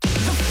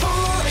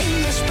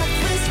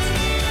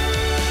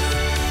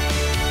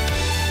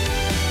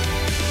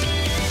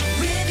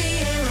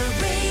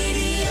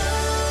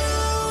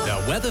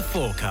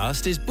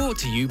forecast is brought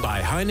to you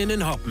by Heinen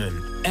and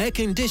Hopman, air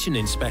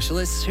conditioning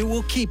specialists who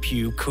will keep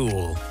you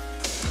cool.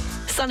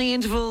 Sunny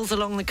intervals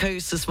along the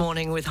coast this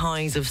morning with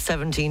highs of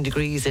 17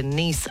 degrees in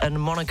Nice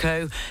and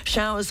Monaco.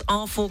 Showers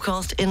are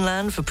forecast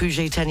inland for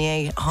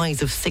Puget-Théniers,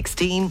 highs of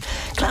 16.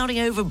 Clouding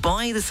over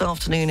by this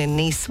afternoon in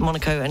Nice,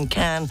 Monaco and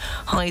Cannes,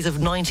 highs of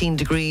 19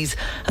 degrees.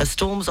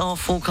 Storms are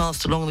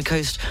forecast along the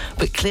coast,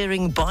 but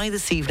clearing by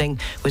this evening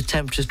with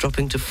temperatures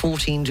dropping to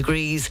 14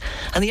 degrees.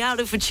 And the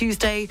outlook for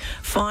Tuesday,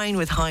 fine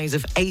with highs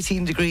of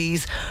 18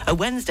 degrees. A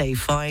Wednesday,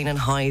 fine and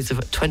highs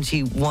of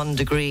 21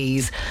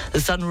 degrees.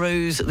 The sun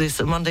rose this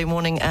Monday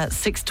morning at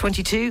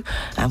 6:22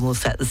 and will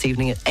set this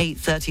evening at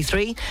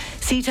 8:33.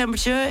 Sea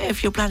temperature,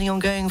 if you're planning on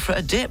going for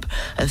a dip,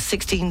 of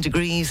 16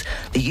 degrees.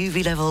 The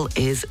UV level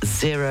is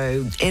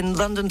 0. In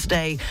London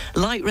today,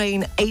 light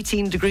rain,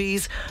 18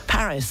 degrees.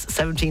 Paris,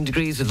 17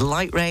 degrees with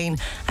light rain.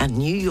 And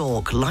New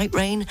York, light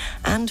rain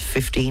and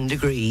 15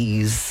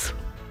 degrees.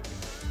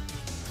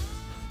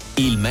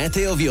 Il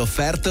meteo vi è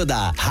offerto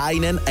da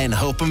Heinen and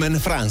Hopman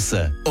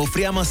France.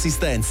 Offriamo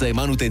assistenza e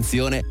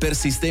manutenzione per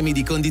sistemi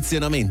di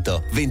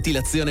condizionamento,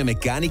 ventilazione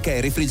meccanica e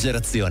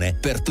refrigerazione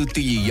per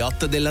tutti gli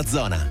yacht della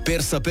zona.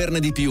 Per saperne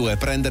di più e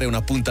prendere un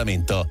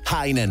appuntamento,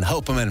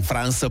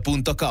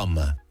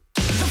 heinenhopmanfrance.com.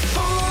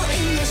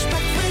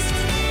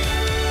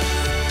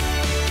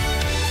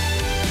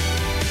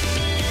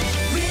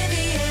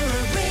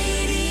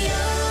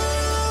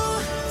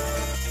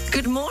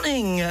 Good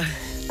morning.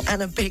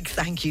 And a big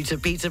thank you to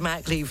Peter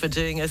Mackley for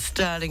doing a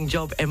sterling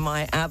job in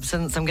my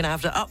absence. I'm going to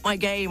have to up my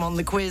game on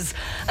the quiz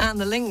and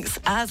the links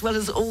as well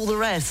as all the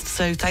rest.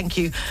 So thank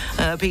you,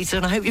 Peter,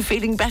 and I hope you're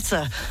feeling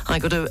better. I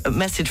got a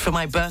message for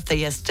my birthday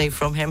yesterday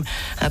from him,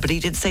 but he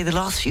did say the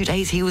last few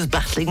days he was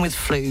battling with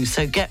flu.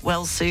 So get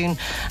well soon.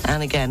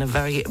 And again, a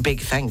very big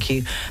thank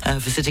you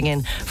for sitting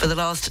in for the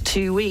last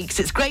 2 weeks.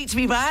 It's great to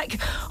be back.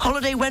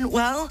 Holiday went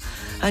well.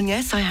 And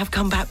yes, I have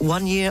come back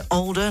 1 year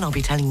older, and I'll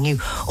be telling you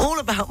all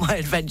about my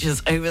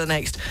adventures over the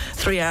next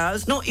 3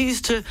 hours. Not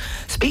used to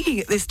speaking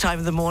at this time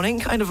of the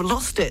morning, kind of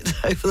lost it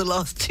over the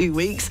last 2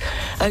 weeks.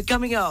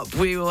 Coming up,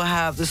 we will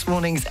have this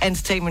morning's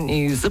entertainment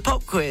news, the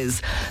pop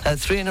quiz,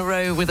 3 in a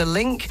row with a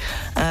link,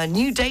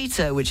 new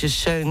data which has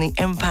shown the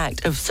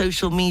impact of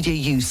social media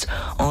use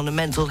on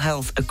mental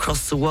health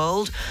across the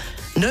world.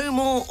 No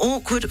more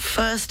awkward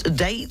first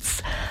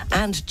dates,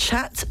 and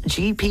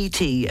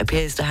ChatGPT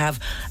appears to have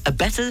a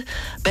better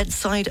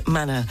bedside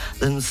manner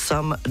than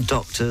some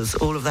doctors.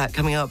 All of that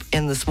coming up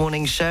in this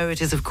morning's show. It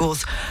is, of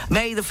course,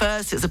 May the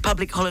 1st. It's a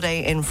public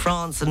holiday in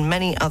France and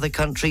many other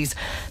countries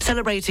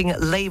celebrating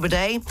Labour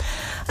Day.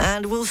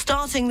 And we're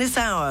starting this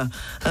hour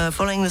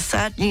following the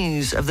sad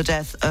news of the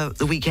death of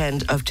the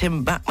weekend of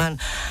Tim Bachman,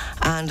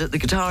 and the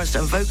guitarist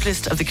and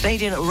vocalist of the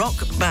Canadian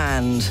rock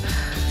band.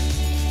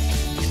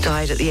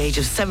 Died at the age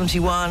of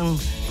 71.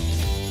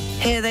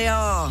 Here they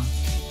are.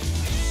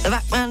 The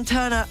Bachman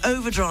Turner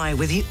Overdrive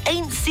with You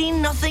Ain't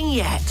Seen Nothing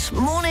Yet.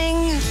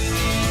 Morning.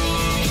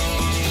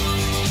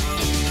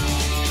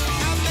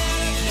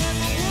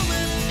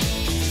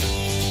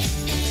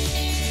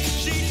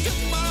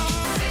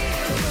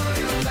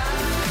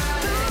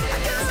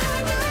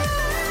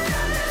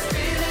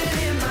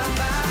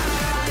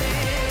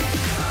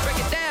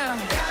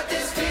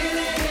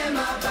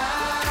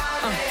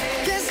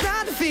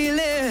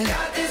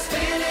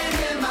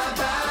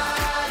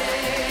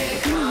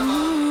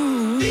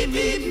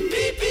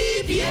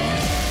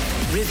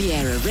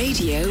 Riviera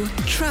Radio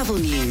Travel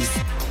News.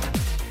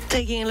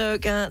 Taking a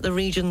look at the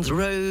region's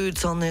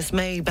roads on this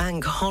May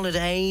bank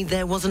holiday,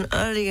 there was an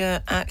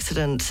earlier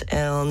accident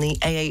on the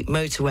A8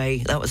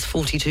 motorway. That was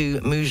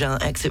 42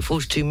 Mougins, exit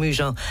 42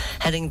 Mougins,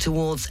 heading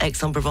towards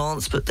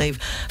Aix-en-Provence, but they've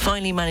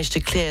finally managed to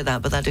clear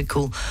that, but that did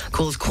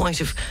cause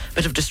quite a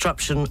bit of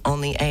disruption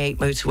on the A8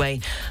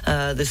 motorway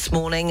this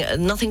morning.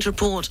 Nothing to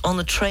report on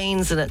the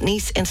trains, and at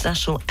Nice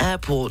International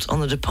Airport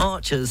on the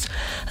departures,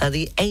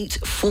 the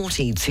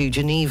 8:40 to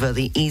Geneva,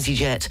 the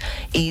EasyJet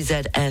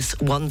EZS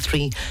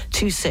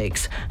 1326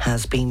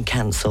 has been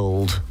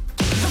cancelled.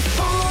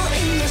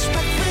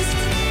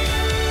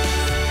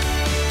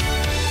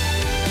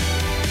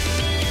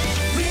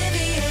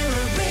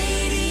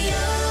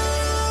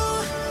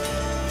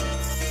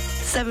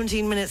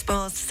 17 minutes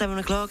past 7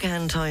 o'clock,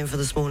 and time for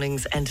this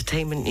morning's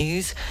entertainment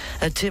news.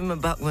 Tim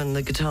Bachman,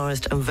 the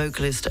guitarist and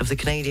vocalist of the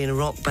Canadian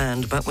rock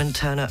band Bachman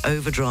Turner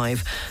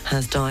Overdrive,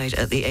 has died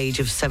at the age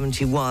of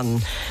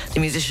 71. The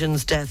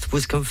musician's death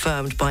was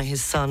confirmed by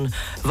his son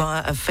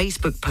via a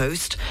Facebook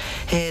post.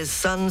 His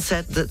son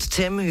said that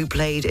Tim, who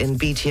played in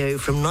BTO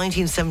from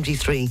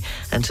 1973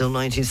 until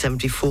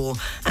 1974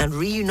 and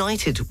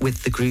reunited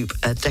with the group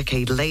a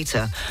decade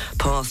later,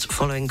 passed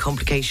following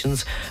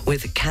complications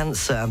with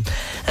cancer.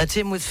 Tim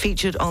Tim was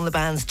featured on the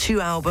band's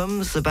 2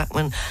 albums, the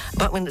Buckman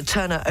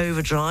Turner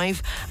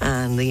Overdrive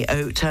and the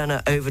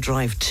Turner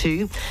Overdrive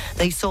 2.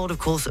 They sold, of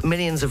course,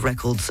 millions of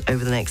records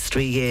over the next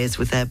 3 years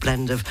with their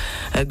blend of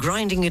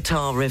grinding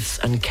guitar riffs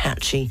and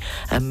catchy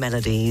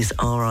melodies.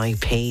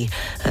 R.I.P.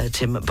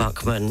 Tim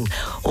Buckman.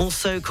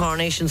 Also,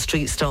 Coronation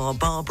Street star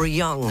Barbara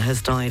Young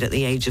has died at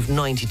the age of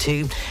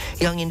 92.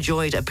 Young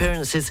enjoyed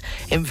appearances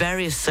in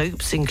various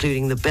soaps,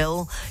 including The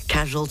Bill,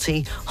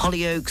 Casualty,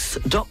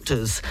 Hollyoaks,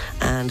 Doctors,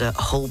 and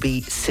Holby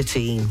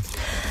City.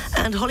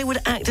 And Hollywood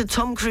actor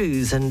Tom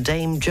Cruise and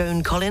Dame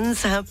Joan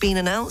Collins have been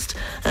announced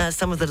as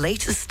some of the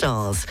latest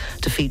stars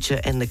to feature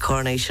in the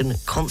Coronation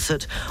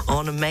concert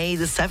on May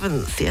the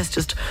 7th. Yes,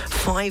 just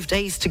 5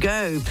 days to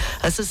go.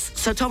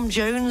 So Tom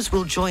Jones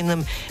will join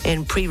them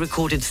in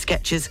pre-recorded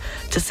sketches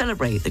to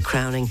celebrate the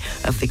crowning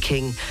of the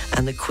King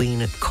and the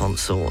Queen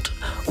consort.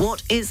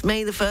 What is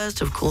May the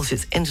 1st? Of course,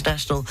 it's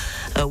International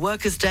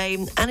Workers' Day,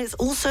 and it's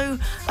also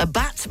a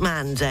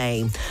Batman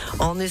Day.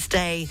 On this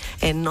day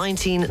in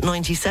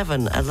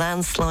 1997, a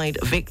landslide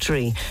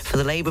victory for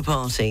the Labour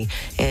Party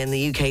in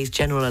the UK's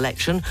general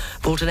election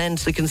brought an end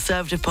to the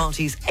Conservative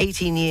Party's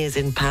 18 years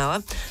in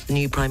power. The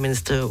new Prime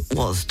Minister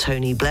was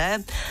Tony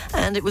Blair,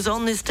 and it was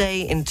on this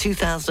day in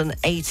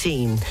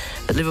 2018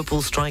 that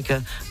Liverpool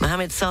striker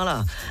Mohamed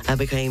Salah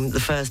became the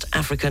first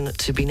African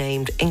to be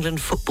named England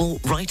Football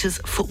Writers'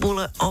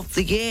 Footballer of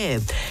the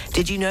Year.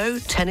 Did you know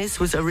tennis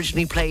was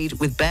originally played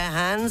with bare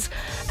hands?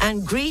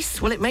 And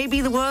Greece, well, it may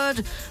be the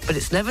word, but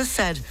it's never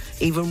said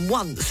even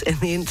once in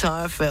the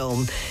entire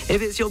film.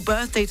 If it's your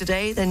birthday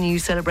today, then you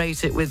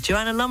celebrate it with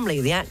Joanna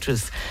Lumley, the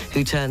actress,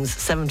 who turns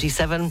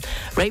 77.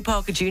 Ray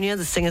Parker Jr.,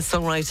 the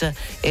singer-songwriter,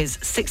 is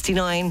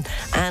 69.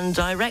 And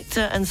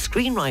director and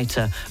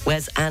screenwriter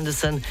Wes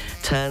Anderson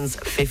turns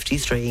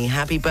 53.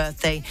 Happy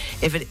birthday.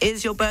 If it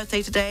is your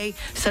birthday today,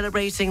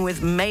 celebrating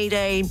with May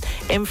Day.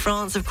 In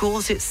France, of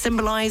course, it's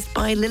symbolised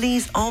by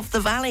lilies of the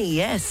valley.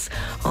 Yes.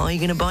 Are you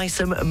going to buy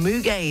some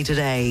muguet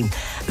today?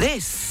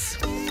 This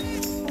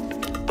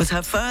was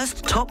her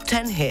first top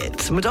 10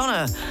 hit,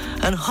 Madonna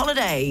and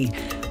Holiday.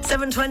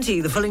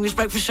 7:20, the Full English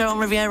Breakfast Show on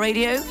Riviera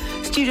Radio.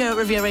 Studio at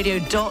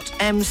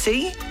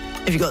rivieradio.mc.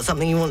 If you've got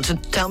something you want to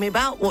tell me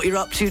about, what you're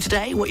up to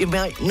today, what you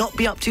might not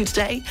be up to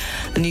today,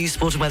 the news,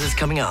 sport and weather's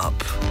coming up.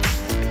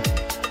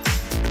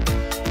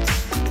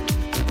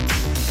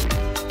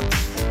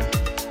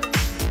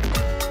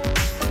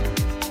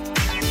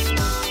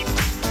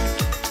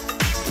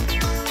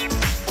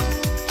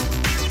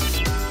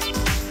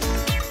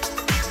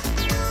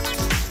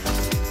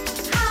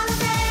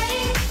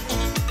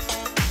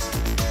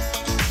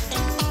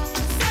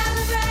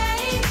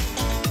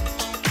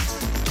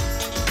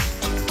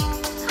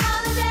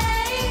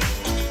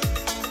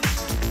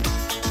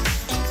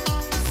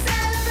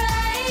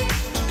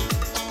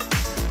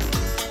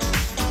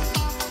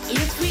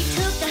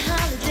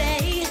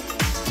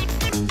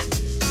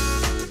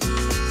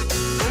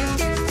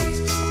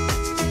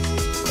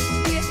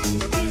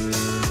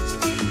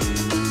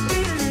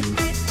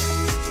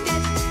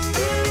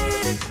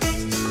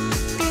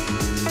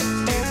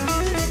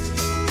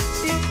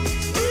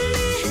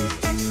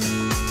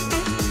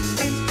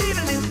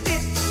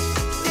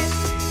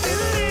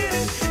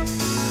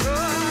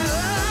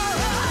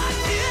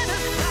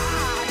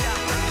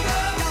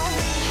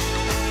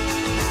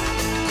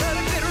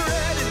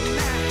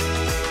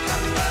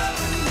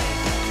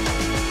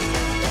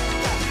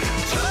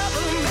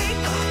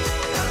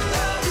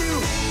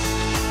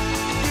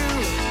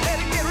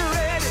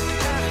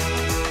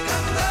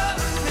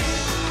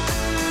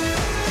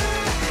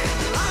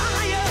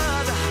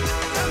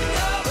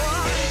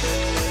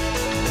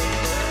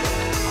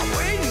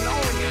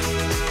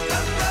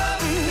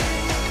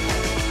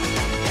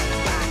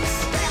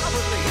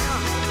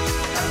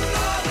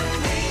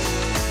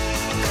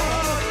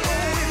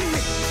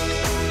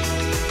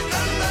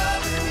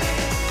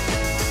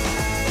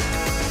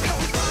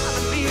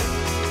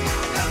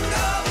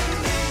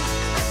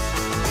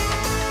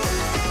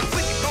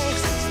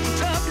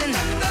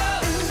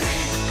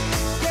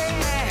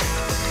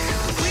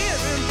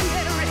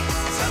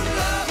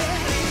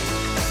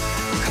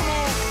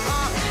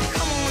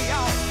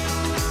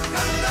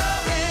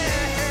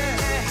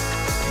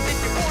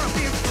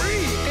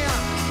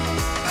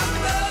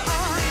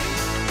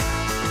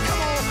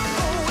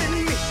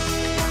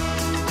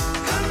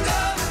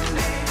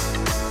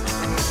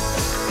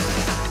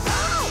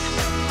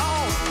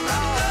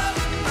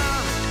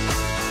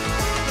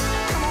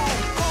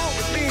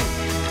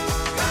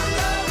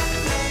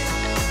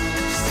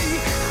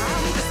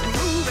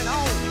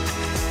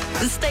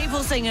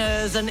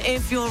 Singers, and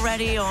if you're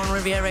ready on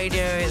Riviera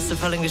Radio, it's the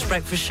Full English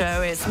Breakfast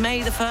Show. It's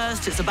May the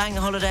 1st, it's a banger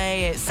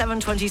holiday, it's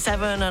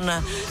 7:27,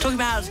 and talking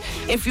about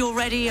if you're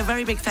ready, a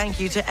very big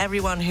thank you to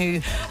everyone who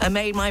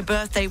made my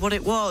birthday what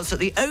it was at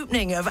the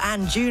opening of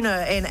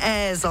Anjuna in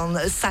Ayres on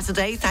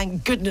Saturday.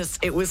 Thank goodness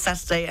it was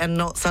Saturday and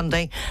not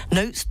Sunday.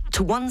 Notes to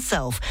to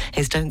oneself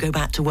is don't go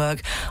back to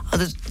work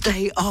the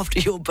day after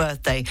your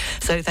birthday.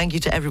 So thank you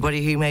to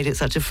everybody who made it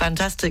such a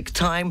fantastic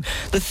time.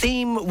 The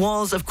theme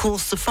was, of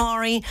course,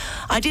 safari.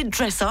 I did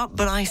dress up,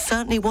 but I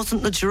certainly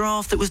wasn't the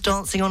giraffe that was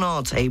dancing on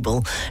our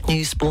table.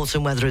 News, sport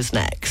and weather is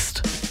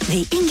next.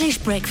 The English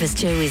Breakfast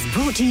Show is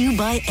brought to you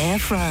by Air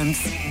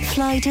France.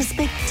 Fly to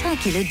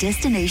spectacular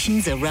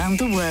destinations around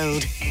the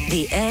world.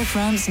 The Air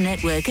France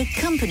network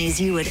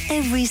accompanies you at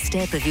every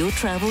step of your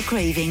travel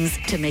cravings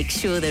to make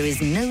sure there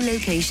is no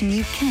location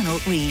you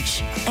cannot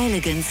reach.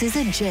 Elegance is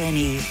a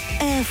journey.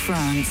 Air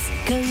France.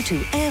 Go to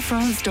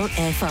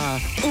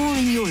airfrance.fr or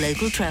in your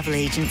local travel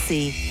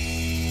agency.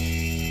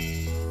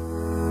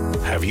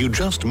 Have you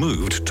just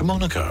moved to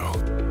Monaco?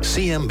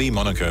 CMB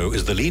Monaco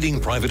is the leading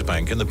private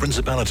bank in the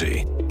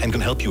Principality and can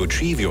help you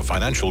achieve your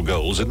financial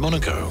goals in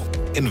Monaco.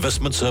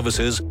 Investment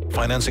services,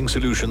 financing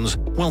solutions,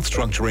 wealth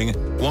structuring,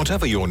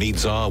 whatever your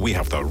needs are, we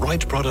have the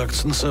right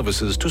products and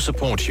services to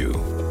support you.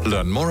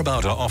 Learn more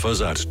about our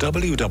offers at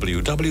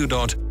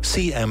www.cmb.mc.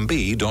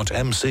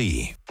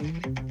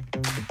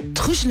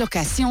 Trouche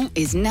Location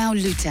is now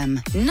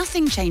Lutam.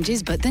 Nothing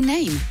changes but the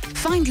name.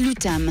 Find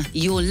Lutam,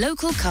 your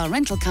local car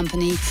rental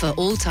company for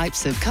all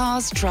types of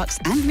cars, trucks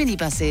and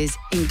minibuses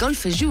in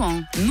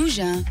Golfe-Juan,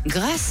 Mougins,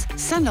 Grasse,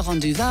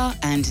 Saint-Laurent-du-Var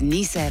and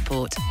Nice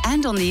Airport.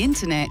 And on the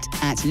internet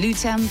at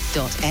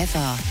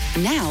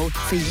lutam.fr. Now,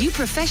 for you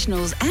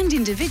professionals and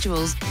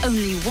individuals,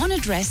 only one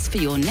address for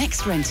your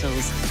next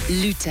rentals.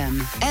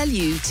 Lutam.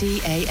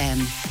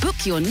 Lutam.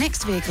 Book your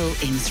next vehicle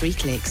in 3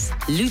 clicks.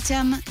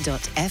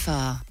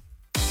 lutam.fr.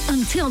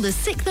 Until the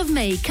 6th of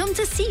May, come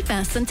to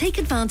CFAS and take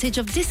advantage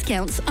of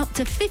discounts up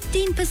to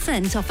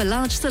 15% off a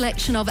large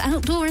selection of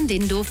outdoor and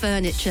indoor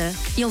furniture.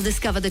 You'll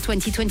discover the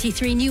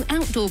 2023 new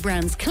outdoor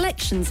brands,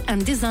 collections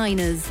and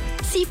designers.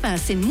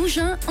 CFAS in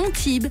Mougins,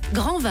 Antibes,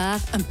 Grand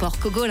Var and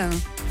Port-Cogolin.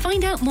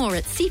 Find out more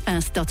at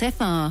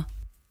cfas.fr.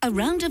 A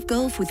round of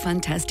golf with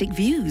fantastic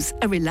views,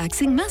 a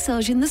relaxing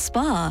massage in the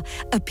spa,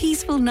 a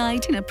peaceful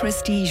night in a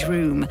prestige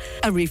room,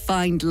 a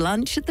refined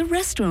lunch at the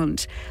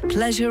restaurant,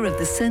 pleasure of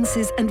the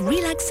senses and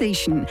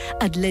relaxation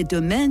at Les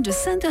Domaines de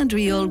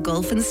Saint-Andriol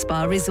Golf and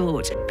Spa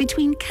Resort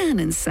between Cannes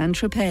and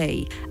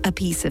Saint-Tropez. A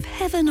piece of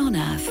heaven on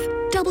earth.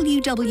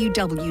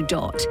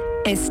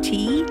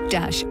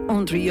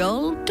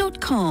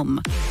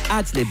 www.st-andriol.com.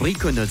 At Les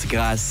Briconotes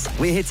Grasse,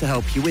 we're here to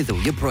help you with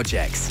all your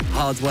projects.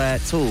 Hardware,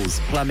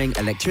 tools, plumbing,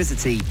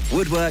 electricity,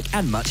 woodwork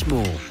and much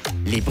more.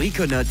 Les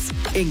Briconotes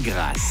in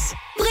Grasse.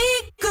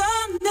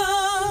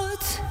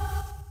 Briconotes.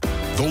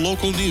 The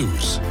local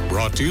news,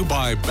 brought to you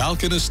by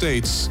Balkan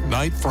Estates,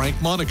 Knight Frank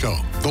Monaco,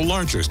 the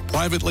largest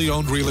privately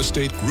owned real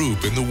estate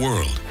group in the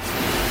world.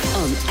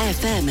 On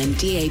FM and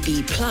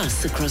DAB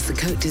Plus across the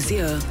Côte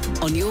d'Azur,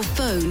 on your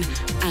phone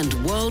and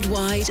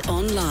worldwide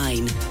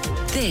online.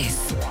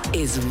 This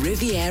is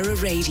Riviera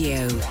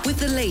Radio with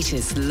the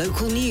latest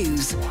local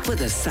news for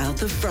the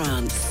south of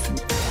France.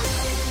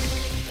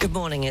 Good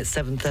morning, it's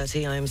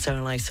 7:30. I'm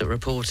Sarah Lysett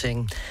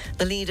reporting.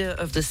 The leader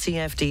of the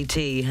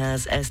CFDT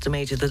has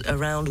estimated that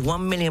around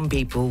 1 million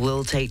people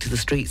will take to the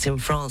streets in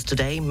France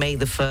today, May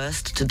the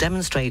 1st, to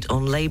demonstrate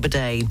on Labour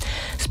Day.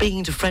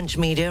 Speaking to French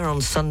media on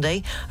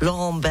Sunday,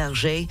 Laurent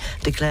Berger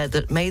declared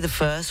that May the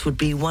 1st would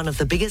be one of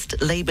the biggest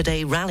Labour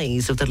Day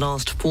rallies of the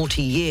last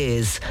 40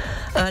 years.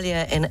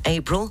 Earlier in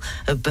April,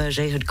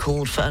 Berger had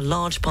called for a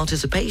large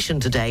participation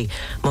today,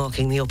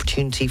 marking the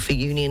opportunity for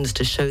unions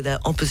to show their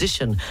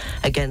opposition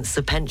against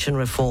the pension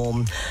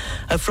reform.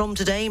 From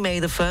today,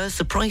 May the 1st,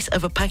 the price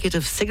of a packet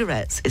of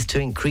cigarettes is to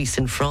increase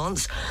in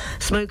France.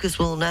 Smokers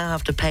will now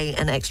have to pay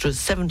an extra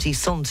 70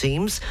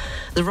 centimes.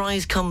 The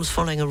rise comes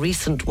following a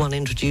recent one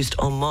introduced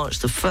on March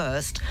the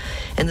 1st.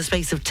 In the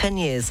space of 10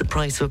 years, the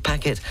price of a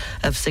packet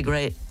of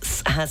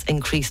cigarettes has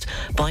increased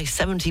by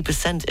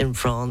 70% in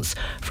France,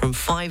 from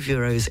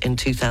 €5 in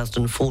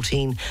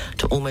 2014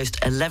 to almost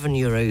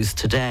 €11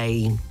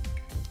 today.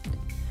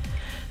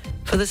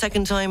 For the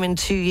second time in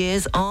 2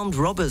 years, armed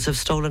robbers have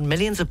stolen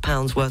millions of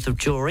pounds worth of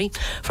jewellery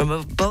from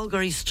a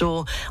Bulgari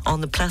store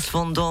on the Place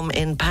Vendôme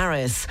in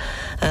Paris.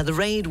 The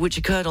raid, which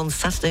occurred on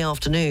Saturday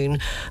afternoon,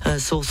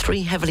 saw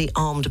 3 heavily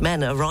armed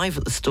men arrive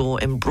at the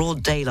store in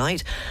broad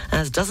daylight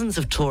as dozens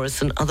of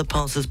tourists and other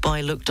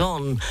passers-by looked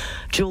on.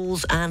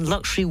 Jewels and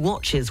luxury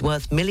watches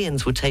worth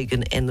millions were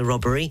taken in the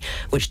robbery,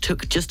 which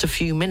took just a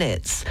few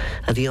minutes.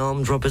 The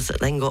armed robbers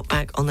then got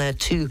back on their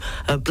 2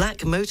 black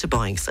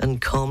motorbikes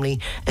and calmly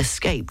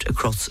escaped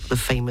across the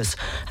famous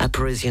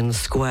Parisian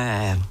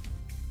square.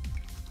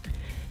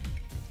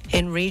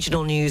 In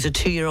regional news, a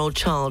 2-year-old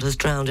child has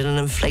drowned in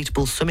an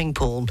inflatable swimming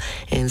pool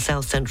in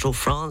south-central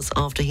France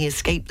after he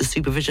escaped the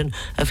supervision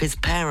of his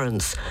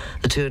parents.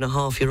 The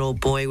 2.5-year-old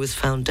boy was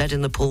found dead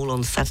in the pool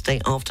on Saturday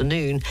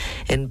afternoon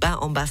in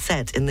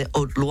Bas-en-Bassette in the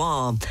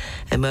Haute-Loire.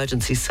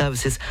 Emergency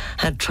services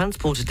had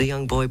transported the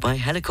young boy by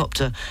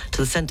helicopter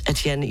to the Saint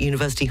Etienne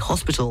University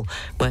Hospital,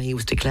 where he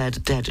was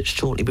declared dead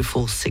shortly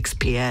before 6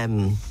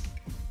 p.m.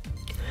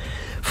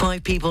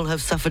 5 people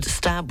have suffered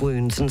stab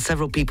wounds and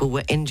several people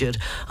were injured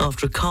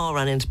after a car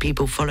ran into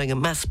people following a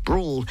mass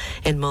brawl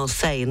in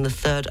Marseille in the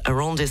 3rd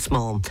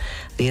arrondissement.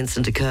 The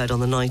incident occurred on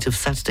the night of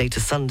Saturday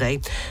to Sunday.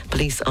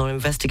 Police are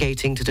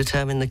investigating to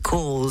determine the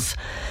cause.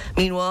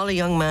 Meanwhile, a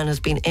young man has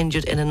been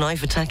injured in a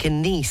knife attack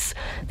in Nice.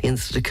 The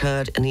incident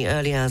occurred in the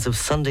early hours of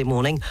Sunday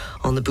morning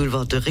on the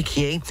Boulevard de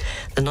Riquier.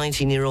 The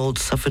 19-year-old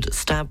suffered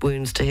stab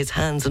wounds to his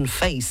hands and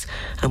face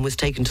and was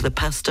taken to the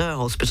Pasteur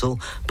Hospital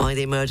by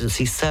the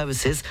emergency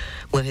services,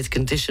 where his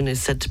condition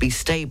is said to be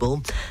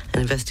stable.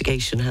 An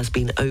investigation has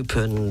been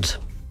opened.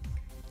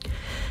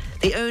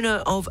 The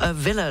owner of a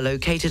villa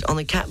located on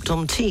the Cap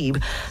d'Antibes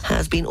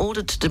has been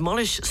ordered to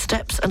demolish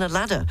steps and a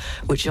ladder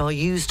which are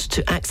used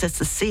to access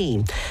the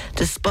sea.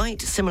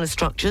 Despite similar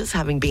structures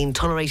having been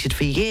tolerated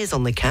for years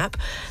on the Cap,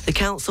 the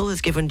council has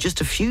given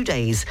just a few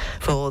days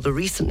for the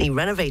recently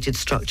renovated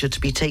structure to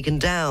be taken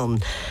down.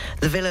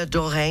 The Villa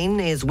d'Oraine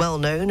is well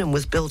known and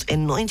was built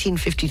in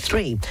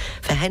 1953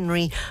 for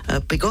Henry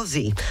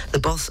Bigozzi, the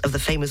boss of the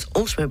famous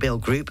automobile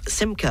group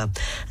Simca,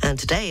 and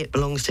today it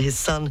belongs to his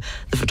son,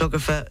 the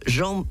photographer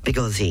Jean Bigozzi.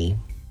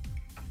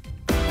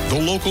 The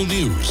local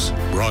news,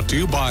 brought to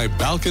you by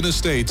Balkan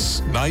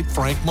Estates, Knight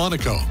Frank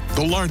Monaco,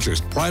 the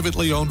largest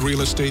privately owned real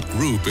estate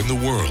group in the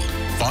world.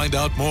 Find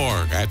out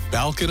more at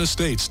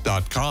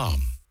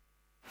balkanestates.com.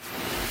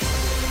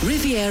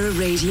 Riviera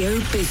Radio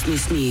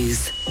Business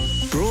News,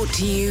 brought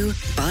to you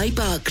by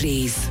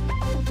Barclays.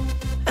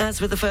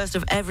 As with the first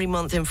of every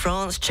month in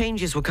France,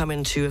 changes will come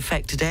into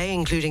effect today,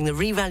 including the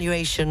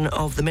revaluation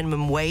of the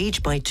minimum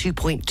wage by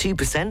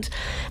 2.2%,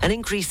 an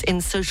increase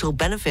in social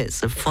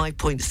benefits of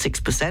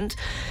 5.6%,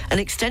 an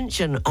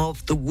extension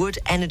of the wood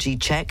energy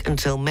check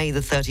until May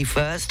the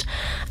 31st,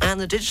 and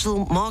the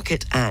Digital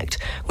Market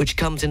Act, which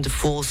comes into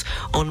force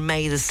on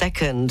May the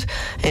 2nd.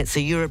 It's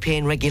a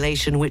European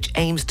regulation which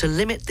aims to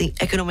limit the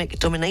economic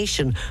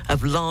domination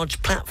of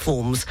large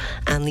platforms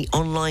and the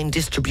online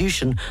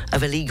distribution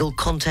of illegal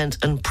content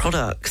and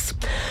products.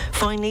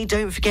 Finally,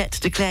 don't forget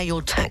to declare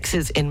your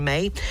taxes in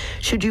May.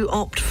 Should you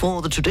opt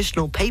for the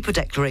traditional paper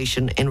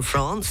declaration in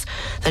France,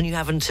 then you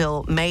have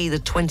until May the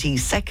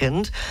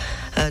 22nd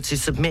to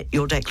submit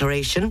your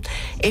declaration.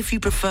 If you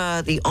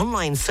prefer the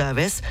online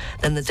service,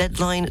 then the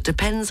deadline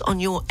depends on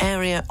your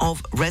area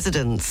of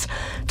residence.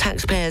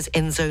 Taxpayers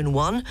in Zone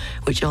 1,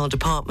 which are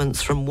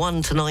departments from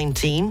 1 to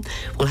 19,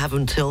 will have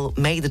until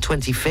May the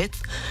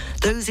 25th.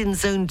 Those in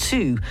Zone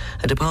 2,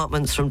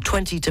 departments from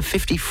 20 to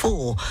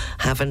 54,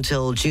 have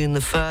until June the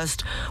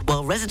 1st,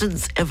 while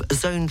residents of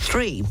Zone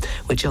 3,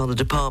 which are the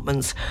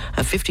departments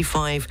of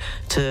 55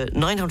 to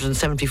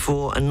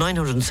 974 and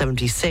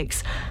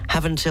 976,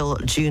 have until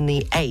June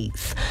the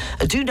 8th.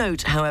 Do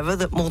note, however,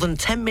 that more than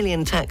 10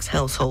 million tax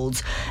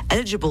households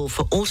eligible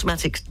for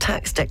automatic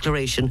tax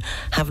declaration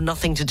have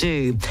nothing to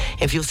do.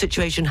 If your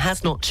situation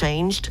has not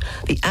changed,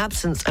 the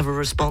absence of a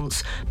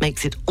response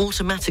makes it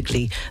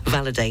automatically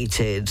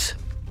validated.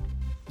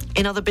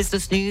 In other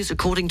business news,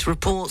 according to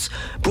reports,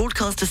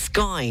 broadcaster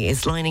Sky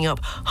is lining up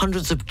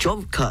hundreds of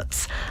job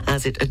cuts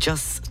as it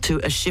adjusts to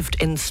a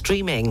shift in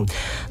streaming.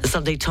 The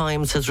Sunday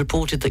Times has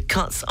reported that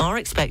cuts are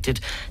expected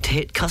to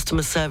hit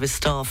customer service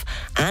staff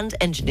and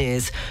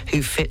engineers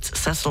who fit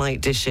satellite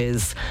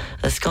dishes.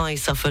 Sky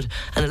suffered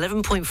an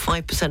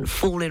 11.5%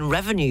 fall in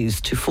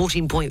revenues to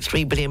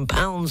 £14.3 billion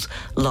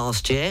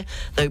last year,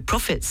 though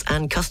profits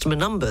and customer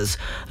numbers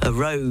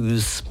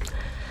rose.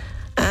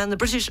 And the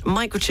British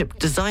microchip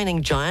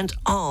designing giant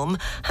ARM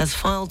has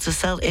filed to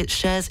sell its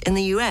shares in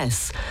the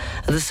US.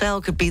 The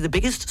sale could be the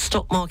biggest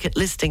stock market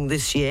listing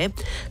this year.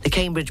 The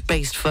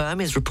Cambridge-based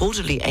firm is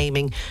reportedly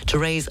aiming to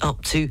raise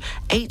up to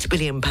 £8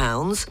 billion.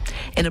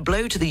 In a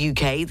blow to the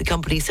UK, the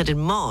company said in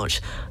March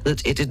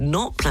that it did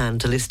not plan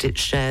to list its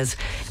shares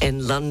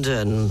in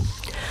London.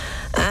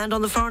 And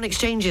on the foreign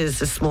exchanges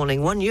this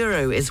morning,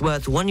 €1 is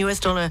worth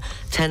 $1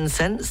 10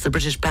 cents. The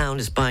British pound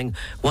is buying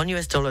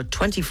 $1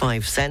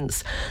 25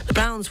 cents. The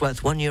pound's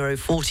worth €1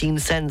 14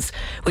 cents,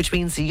 which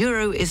means the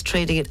euro is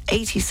trading at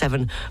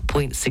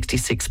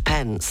 87.66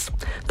 pence.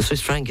 The Swiss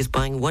franc is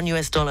buying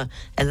 $1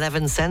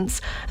 11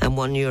 cents and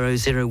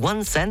 €1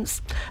 01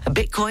 cents. A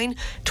Bitcoin,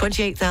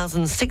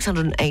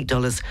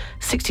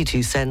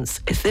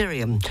 $28,608.62.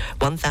 Ethereum,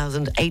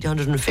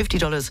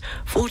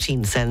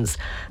 $1,850.14.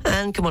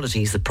 And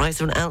commodities, the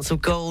price of an ounce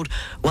of gold,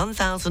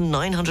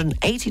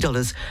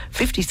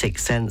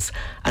 $1,980.56,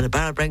 and a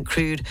barrel of Brent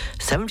crude,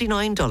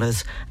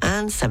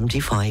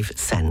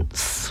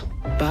 $79.75.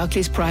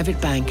 Barclays Private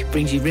Bank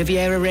brings you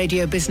Riviera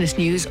Radio Business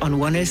News on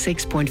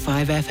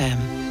 106.5 FM.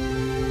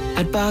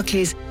 At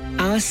Barclays,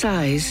 our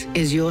size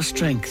is your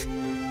strength.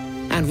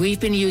 And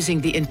we've been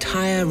using the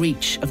entire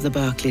reach of the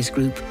Barclays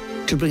Group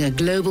to bring a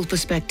global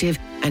perspective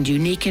and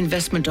unique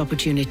investment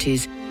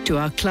opportunities to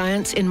our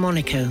clients in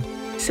Monaco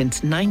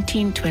since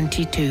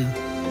 1922.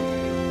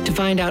 To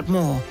find out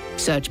more,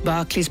 search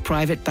Barclays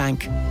Private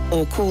Bank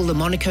or call the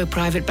Monaco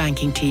Private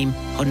Banking Team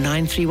on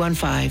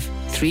 9315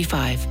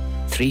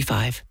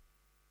 3535.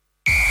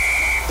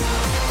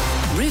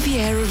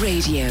 Riviera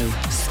Radio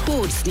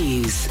Sports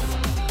News.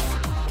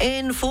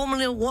 In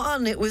Formula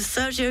One, it was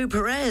Sergio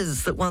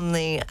Perez that won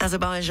the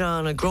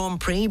Azerbaijan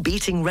Grand Prix,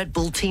 beating Red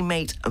Bull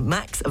teammate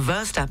Max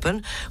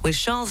Verstappen, with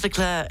Charles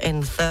Leclerc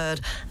in third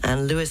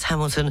and Lewis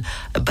Hamilton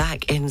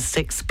back in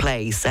sixth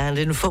place. And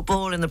in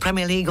football, in the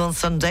Premier League on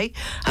Sunday,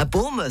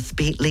 Bournemouth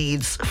beat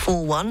Leeds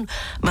 4-1.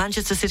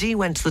 Manchester City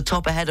went to the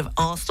top ahead of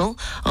Arsenal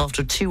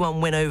after a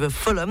 2-1 win over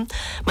Fulham.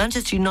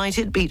 Manchester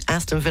United beat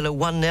Aston Villa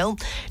 1-0.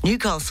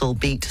 Newcastle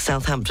beat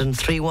Southampton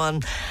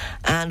 3-1.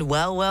 And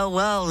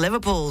well,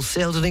 Liverpool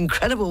sealed an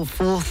incredible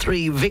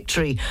 4-3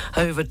 victory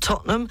over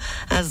Tottenham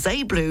as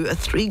they blew a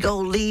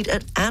 3-goal lead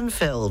at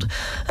Anfield.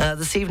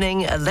 This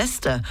evening,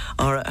 Leicester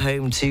are at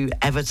home to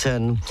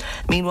Everton.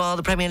 Meanwhile,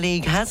 the Premier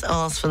League has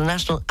asked for the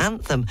national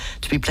anthem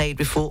to be played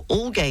before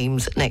all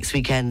games next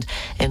weekend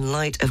in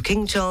light of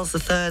King Charles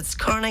III's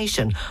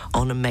coronation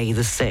on May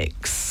the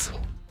 6th.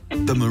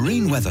 The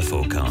Marine Weather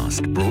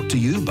Forecast, brought to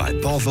you by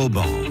Port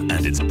Vauban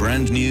and its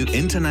brand new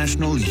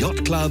International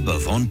Yacht Club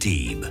of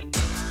Antibes.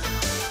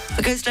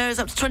 The coast area is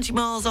up to 20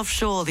 miles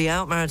offshore the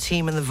Out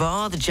Maritime and the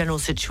Var. The general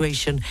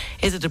situation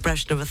is a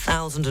depression of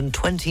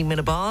 1,020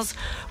 millibars.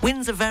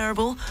 Winds are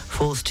variable,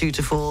 force 2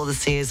 to 4. The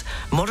sea is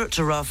moderate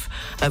to rough.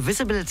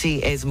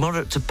 Visibility is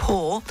moderate to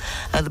poor.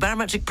 The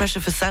barometric pressure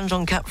for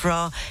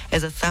Saint-Jean-Cap-Ferrat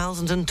is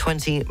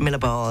 1,020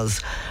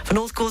 millibars. For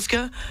North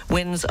Corsica,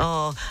 winds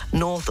are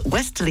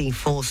northwesterly,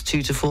 force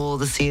 2 to 4.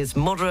 The sea is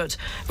moderate.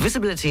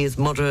 Visibility is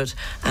moderate.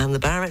 And the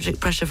barometric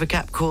pressure for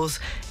Cap Corse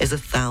is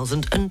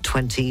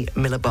 1,020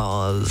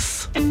 millibars.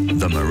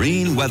 The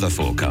Marine Weather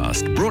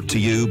Forecast, brought to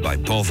you by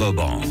Port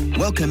Vauban,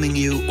 welcoming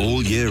you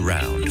all year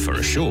round for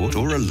a short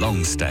or a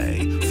long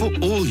stay for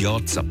all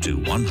yachts up to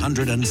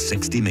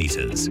 160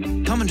 metres.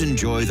 Come and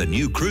enjoy the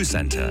new crew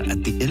centre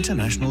at the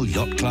International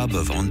Yacht Club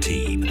of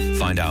Antibes.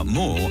 Find out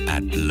more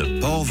at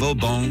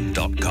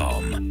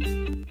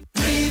leportvauban.com.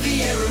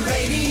 Riviera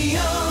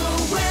Radio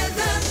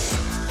weather.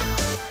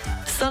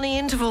 Sunny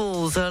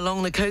intervals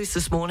along the coast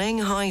this morning.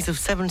 Highs of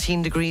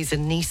 17 degrees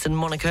in Nice and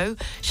Monaco.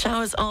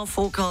 Showers are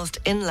forecast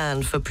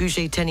inland for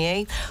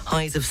Puget-Théniers.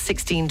 Highs of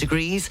 16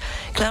 degrees.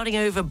 Clouding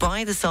over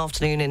by this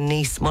afternoon in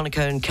Nice,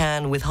 Monaco and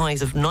Cannes with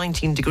highs of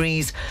 19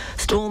 degrees.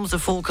 Storms are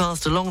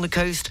forecast along the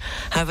coast,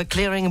 however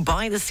clearing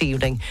by this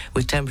evening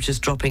with temperatures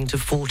dropping to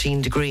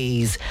 14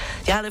 degrees.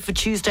 The outlook for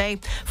Tuesday,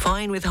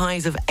 fine with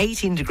highs of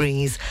 18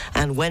 degrees,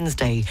 and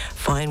Wednesday,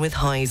 fine with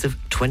highs of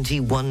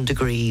 21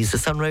 degrees. The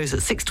sun rose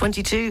at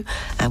 6:22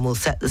 and will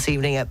set this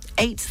evening at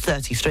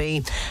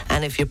 8:33.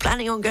 And if you're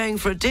planning on going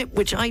for a dip,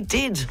 which I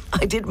did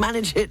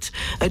manage it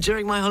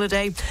during my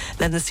holiday,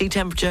 then the sea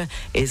temperature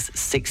is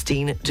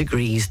 16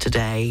 degrees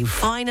today.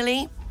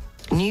 Finally,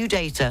 new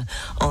data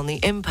on the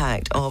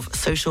impact of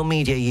social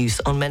media use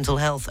on mental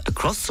health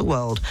across the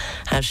world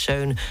has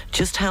shown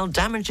just how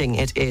damaging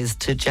it is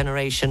to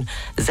Generation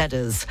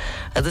Zers.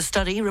 The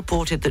study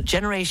reported that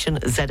Generation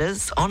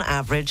Zers, on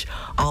average,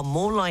 are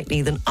more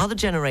likely than other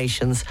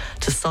generations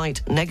to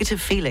cite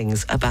negative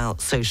feelings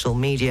about social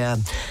media.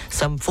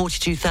 Some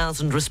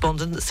 42,000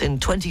 respondents in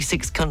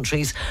 26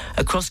 countries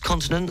across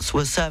continents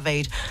were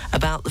surveyed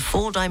about the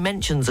 4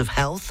 dimensions of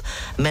health: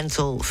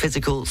 mental,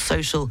 physical,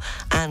 social,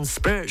 and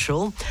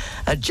spiritual.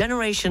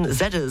 Generation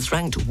Zers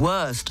ranked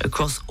worst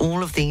across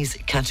all of these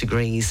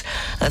categories.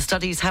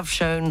 Studies have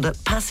shown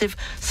that passive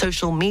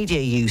social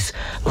media use,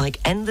 like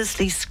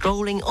endlessly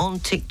scrolling on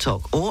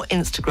TikTok or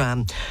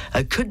Instagram,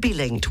 could be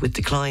linked with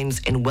declines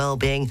in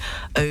well-being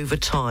over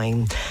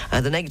time.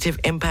 The negative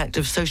impact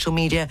of social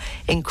media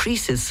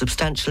increases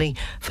substantially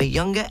for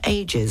younger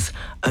ages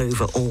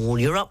overall.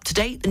 You're up to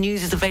date. The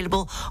news is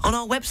available on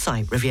our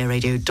website,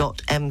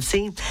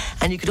 rivieradio.mc,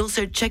 and you can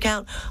also check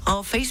out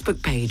our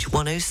Facebook page,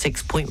 106.5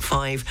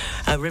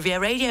 Riviera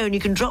Radio, and you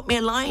can drop me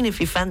a line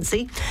if you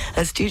fancy,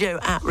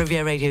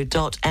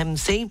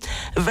 studio@rivieradio.mc.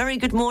 A very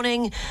good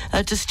morning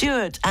to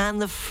Stuart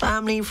and the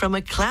family from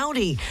a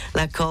cloudy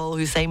La Colle,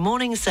 who say,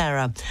 "Morning,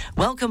 Sarah.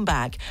 Welcome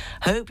back.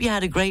 Hope you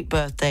had a great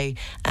birthday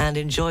and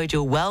enjoyed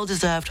your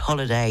well-deserved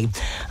holiday."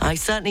 I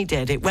certainly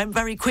did. It went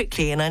very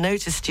quickly, and I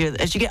noticed, Stuart,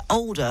 that as you get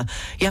older,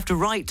 you have to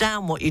write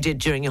down what you did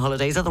during your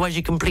holidays, otherwise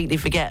you completely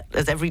forget,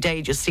 as every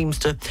day just seems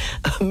to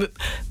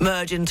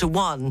merge into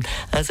one.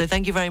 So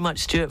thank you very much,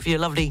 Stuart, for your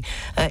lovely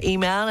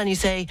email. And you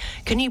say,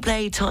 "Can you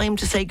play Time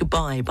to Say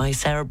Goodbye by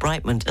Sarah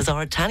Brightman, as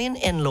our Italian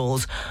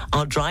in-laws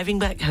are driving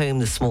back home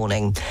this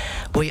morning?"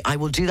 I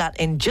will do that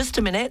in just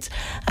a minute.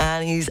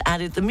 And he's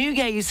added the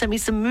muguet. You sent me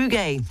some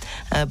muguet,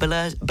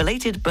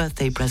 belated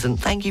birthday present.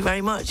 Thank you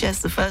very much. Yes,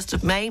 the 1st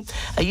of May.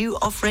 Are you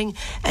offering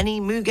any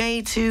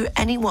muguet to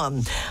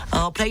anyone?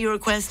 I'll play your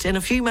request in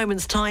a few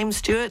moments' time,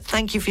 Stuart.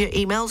 Thank you for your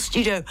email,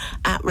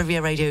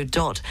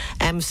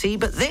 studio@rivieradio.mc.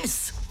 But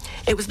this,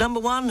 it was number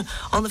 1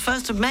 on the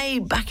 1st of May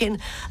back in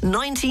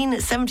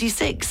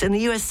 1976 in the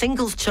US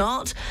singles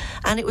chart,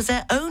 and it was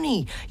their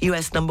only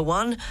US number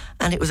 1,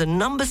 and it was a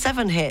number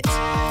 7 hit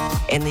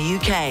in the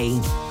UK.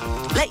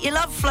 Let Your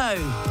Love Flow.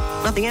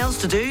 Nothing else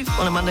to do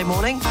on a Monday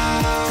morning.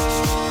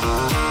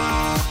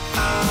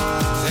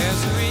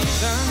 There's a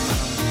reason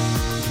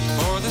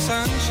for the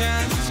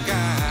sunshine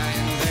sky,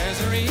 and there's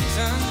a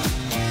reason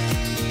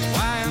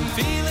why I'm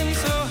feeling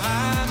so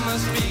high.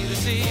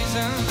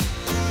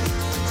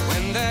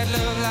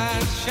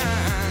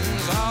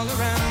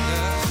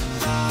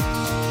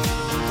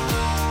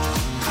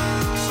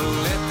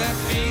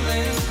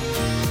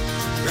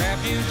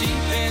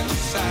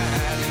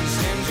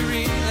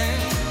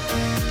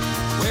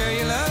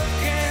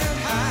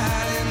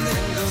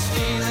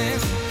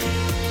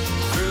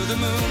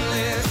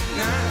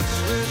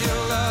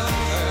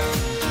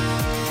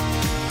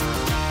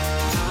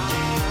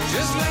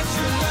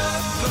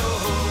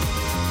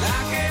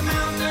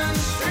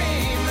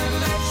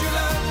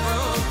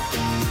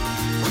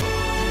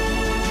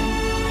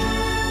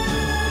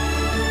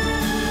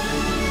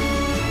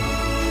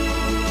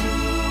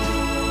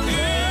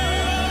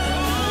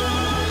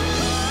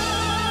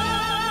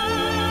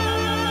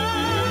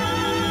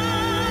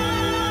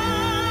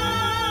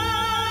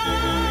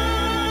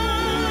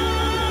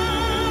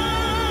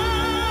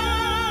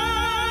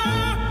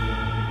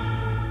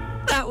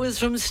 was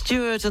from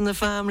Stuart and the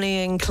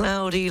family in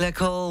cloudy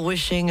Lecole,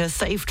 wishing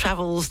safe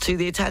travels to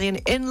the Italian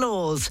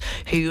in-laws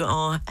who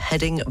are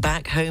heading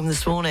back home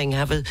this morning.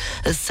 Have a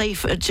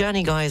safe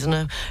journey, guys, and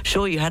I'm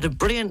sure you had a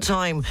brilliant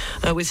time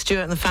with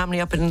Stuart and the family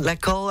up in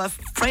Lecole. I'm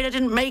afraid I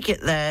didn't make it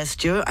there,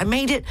 Stuart. I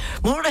made it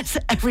more or less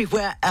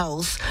everywhere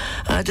else.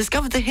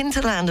 Discovered the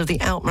hinterland of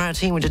the Alpes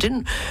Maritimes, which I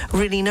didn't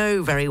really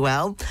know very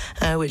well,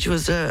 which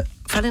was...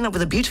 fell in love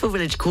with a beautiful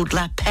village called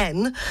La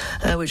Penne,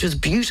 which was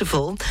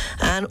beautiful,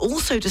 and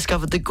also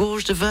discovered the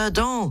Gorge de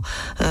Verdun.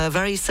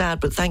 Very sad,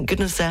 but thank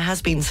goodness there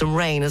has been some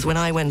rain, as when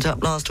I went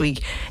up last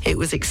week, it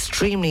was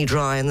extremely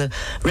dry and the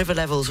river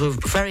levels were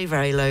very,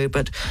 very low,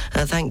 but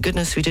thank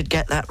goodness we did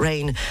get that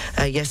rain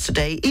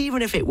yesterday,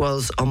 even if it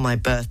was on my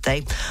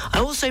birthday. I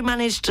also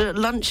managed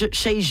lunch at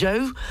Chez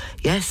Jo,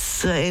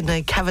 yes, in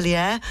a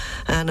Cavalier,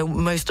 and a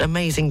most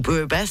amazing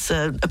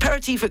bouillabaisse,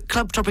 aperitif at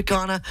Club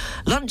Tropicana,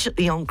 lunch at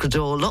the Encre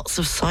d'Or, lots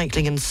of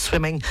cycling and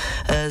swimming.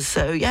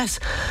 So yes,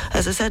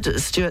 as I said,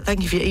 Stuart,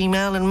 thank you for your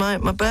email. And my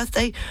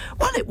birthday,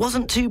 well, it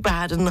wasn't too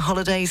bad. And the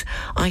holidays,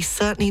 I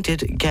certainly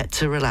did get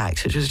to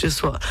relax, which was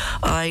just what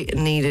I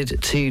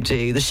needed to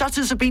do. The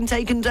shutters have been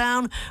taken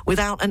down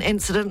without an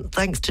incident,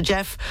 thanks to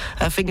Jeff.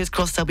 Fingers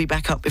crossed they'll be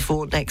back up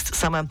before next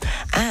summer.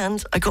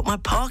 And I got my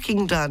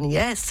parking done.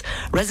 Yes,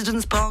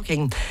 residence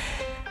parking.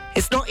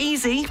 It's not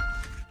easy.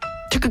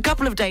 Took a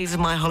couple of days of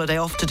my holiday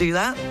off to do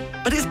that,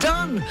 but it's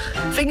done.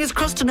 Fingers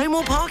crossed to no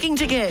more parking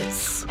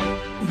tickets.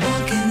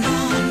 Walking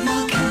on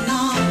broken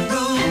glass.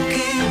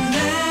 Walking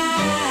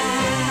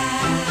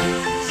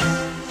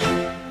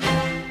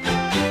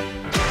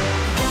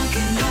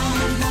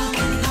on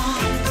broken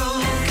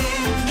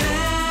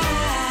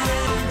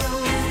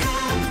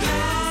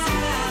glass.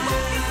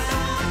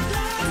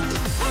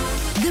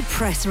 The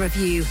Press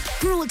Review,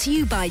 brought to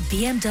you by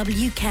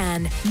BMW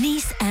Cannes,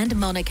 Nice and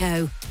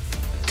Monaco.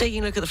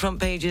 Taking a look at the front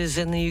pages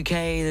in the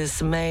UK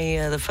this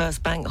May, the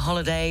first bank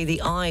holiday.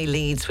 The Eye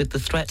leads with the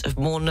threat of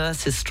more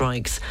nurses'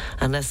 strikes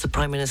unless the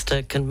Prime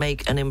Minister can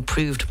make an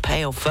improved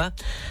pay offer.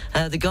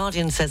 The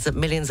Guardian says that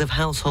millions of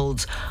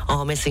households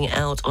are missing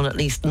out on at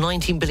least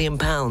 £19 billion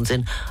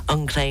in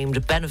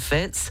unclaimed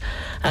benefits.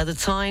 The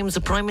Times,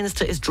 the Prime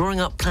Minister is drawing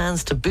up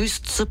plans to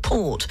boost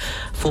support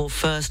for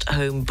first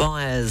home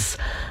buyers.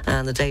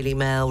 And the Daily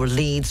Mail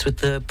leads with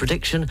the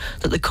prediction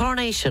that the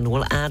coronation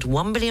will add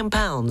 £1 billion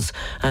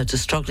to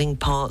struggling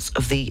parts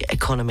of the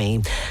economy.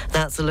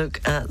 That's a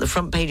look at the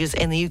front pages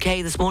in the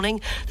UK this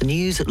morning. The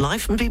news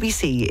live from the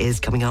BBC is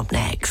coming up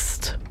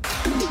next.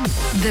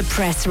 The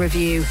Press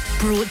Review,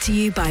 brought to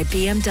you by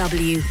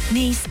BMW,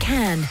 Nice,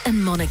 Cannes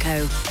and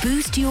Monaco.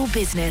 Boost your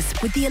business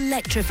with the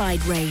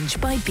electrified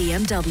range by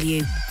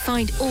BMW.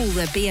 Find all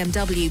the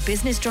BMW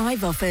Business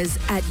Drive offers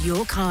at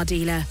your car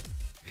dealer.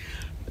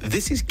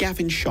 This is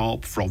Gavin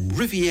Sharp from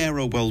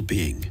Riviera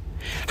Wellbeing.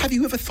 Have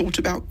you ever thought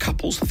about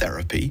couples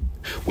therapy?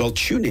 Well,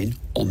 tune in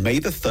on May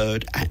the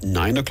 3rd at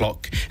 9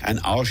 o'clock and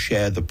I'll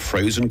share the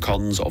pros and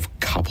cons of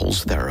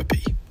couples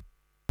therapy.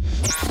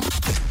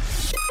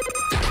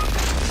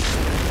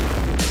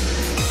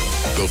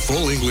 The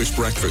Full English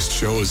Breakfast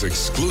Show is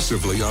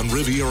exclusively on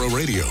Riviera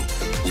Radio.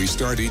 We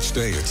start each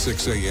day at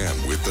 6 a.m.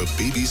 with the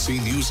BBC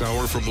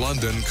NewsHour from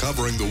London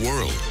covering the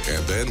world.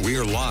 And then we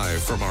are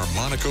live from our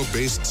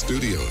Monaco-based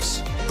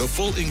studios. The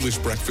Full English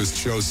Breakfast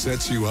Show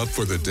sets you up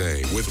for the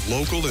day with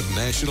local and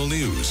national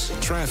news,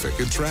 traffic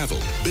and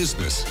travel,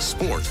 business,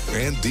 sport,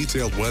 and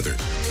detailed weather.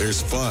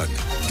 There's fun,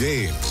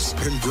 games,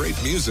 and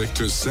great music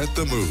to set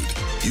the mood.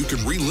 You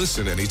can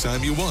re-listen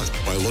anytime you want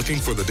by looking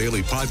for the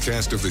daily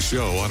podcast of the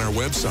show on our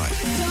website.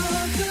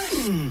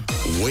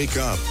 Wake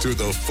up to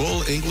the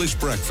Full English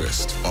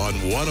Breakfast on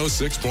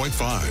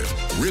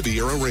 106.5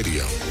 Riviera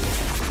Radio.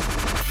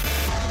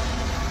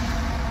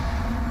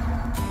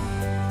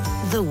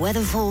 The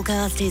weather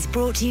forecast is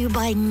brought to you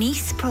by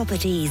Nice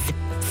Properties.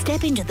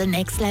 Step into the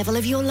next level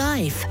of your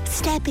life.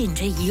 Step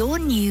into your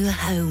new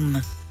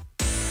home.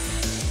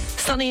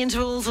 Sunny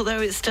intervals, although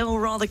it's still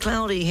rather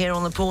cloudy here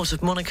on the port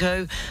of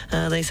Monaco.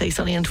 They say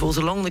sunny intervals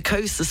along the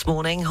coast this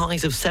morning,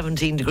 highs of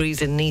 17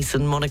 degrees in Nice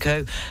and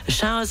Monaco.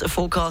 Showers are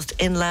forecast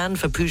inland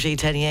for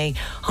Puget-Théniers,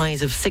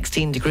 highs of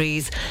 16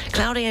 degrees.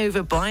 Cloudy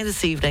over by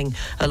this evening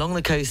along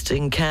the coast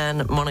in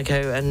Cannes,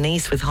 Monaco and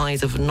Nice with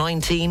highs of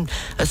 19.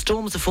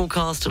 Storms are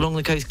forecast along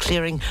the coast,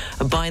 clearing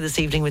by this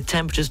evening with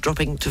temperatures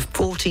dropping to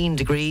 14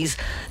 degrees.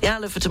 The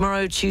outlook for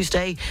tomorrow,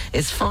 Tuesday,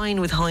 is fine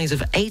with highs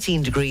of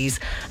 18 degrees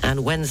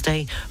and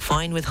Wednesday,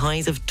 fine with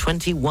highs of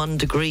 21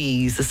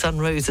 degrees. The sun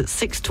rose at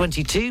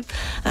 6:22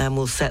 and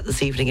will set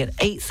this evening at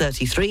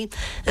 8:33.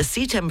 The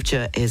sea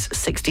temperature is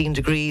 16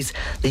 degrees.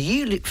 The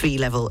UV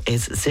level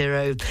is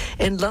 0.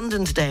 In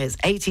London today it's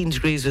 18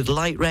 degrees with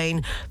light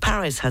rain.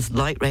 Paris has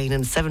light rain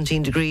and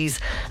 17 degrees.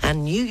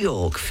 And New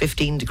York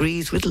 15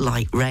 degrees with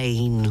light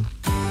rain.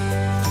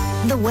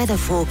 The weather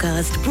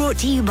forecast brought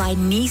to you by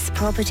Nice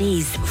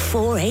Properties.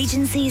 4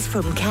 agencies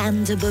from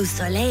Cannes to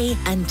Beausoleil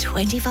and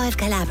 25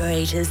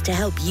 collaborators to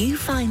help you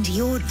find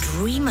your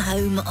dream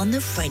home on the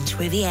French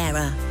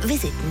Riviera.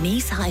 Visit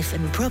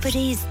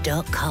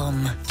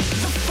nice-properties.com.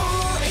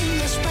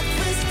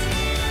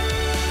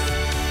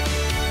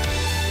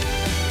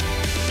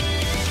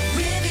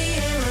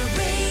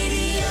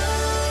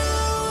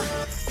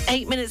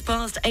 8 minutes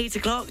past 8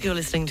 o'clock. You're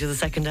listening to the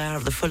second hour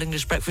of the Full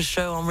English Breakfast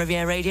Show on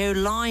Riviera Radio,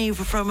 live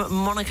from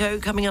Monaco.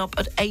 Coming up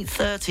at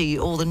 8:30,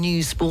 all the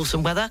news, sports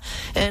and weather.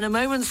 In a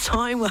moment's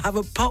time, we'll have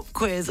a pop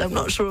quiz. I'm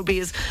not sure it'll be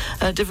as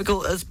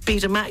difficult as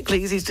Peter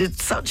Mackley's. He's did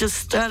such a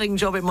sterling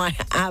job in my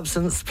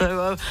absence,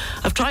 so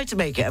I've tried to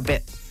make it a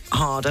bit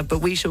harder, but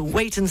we shall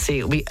wait and see.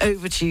 It'll be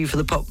over to you for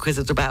the pop quiz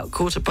at about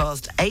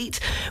 8:15.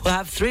 We'll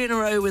have 3 in a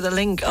row with a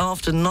link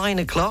after 9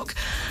 o'clock,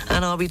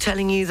 and I'll be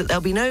telling you that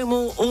there'll be no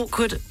more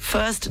awkward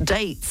first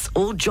dates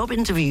or job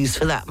interviews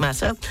for that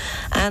matter,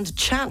 and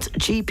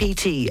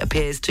ChatGPT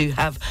appears to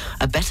have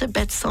a better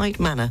bedside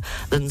manner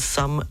than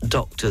some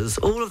doctors.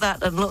 All of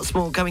that and lots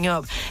more coming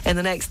up in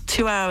the next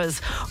 2 hours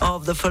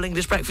of the Full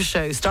English Breakfast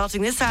Show,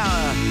 starting this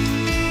hour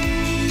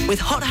with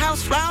Hot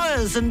House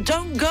Flowers. And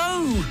don't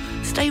go!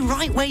 Stay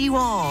right where you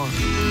are.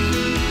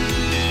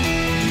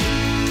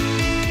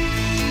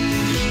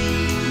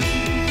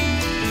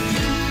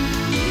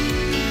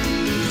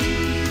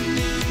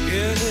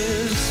 Yeah,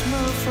 there's a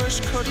smell of fresh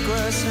cut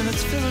grass and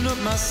it's filling up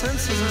my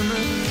senses, and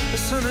the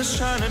sun is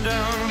shining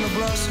down on the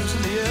blossoms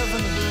in the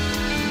avenue.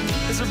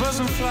 There's a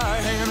buzzing fly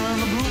hanging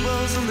around the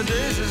bluebells and the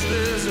daisies.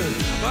 There's a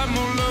lot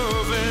more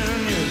love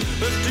in you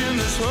left in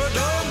this world.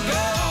 Don't go!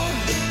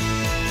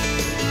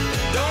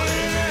 Don't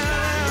leave me now.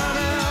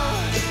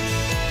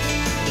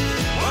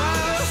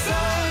 While the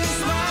sun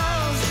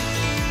smiles,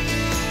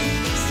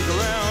 stick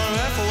around,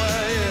 laugh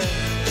away, yeah.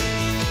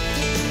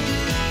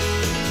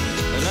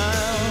 And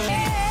I'll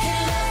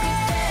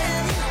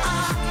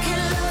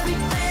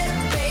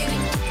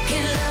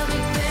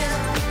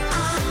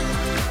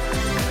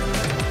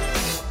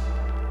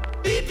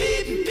beep,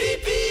 beep, beep,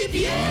 beep,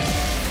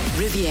 yeah.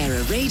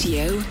 Riviera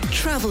Radio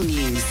Travel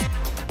News.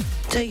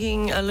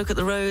 Taking a look at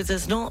the roads,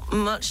 there's not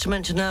much to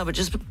mention now, but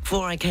just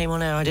before I came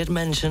on air, I did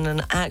mention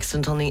an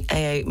accident on the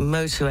A8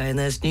 motorway, and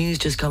there's news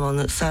just come on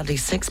that sadly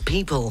 6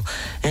 people,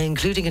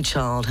 including a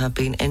child, have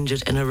been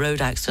injured in a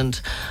road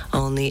accident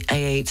on the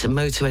A8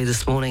 motorway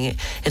this morning.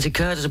 It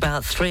occurred at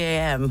about 3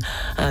 a.m.,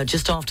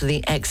 just after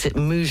the exit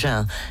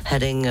Mougins,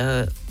 heading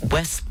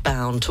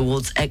westbound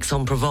towards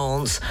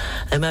Aix-en-Provence.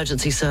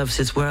 Emergency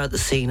services were at the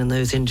scene, and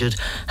those injured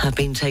have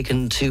been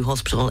taken to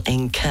hospital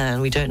in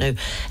Cannes. We don't know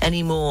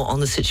any more on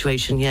the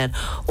situation yet,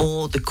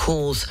 or the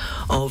cause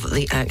of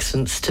the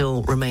accident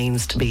still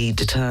remains to be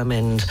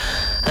determined.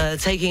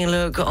 Taking a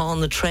look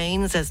on the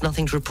trains, there's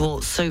nothing to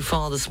report so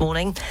far this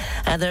morning.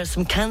 There are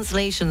some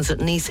cancellations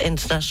at Nice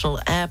International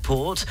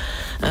Airport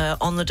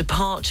on the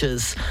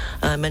departures.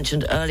 I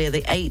mentioned earlier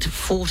the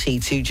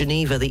 8:40 to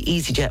Geneva, the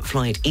EasyJet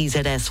flight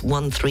EZS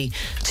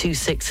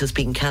 1326 has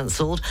been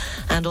cancelled,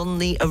 and on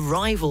the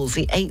arrivals,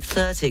 the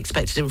 8:30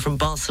 expected in from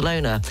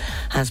Barcelona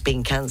has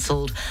been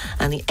cancelled,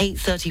 and the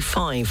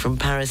 8:35 from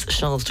Paris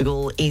Charles de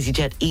Gaulle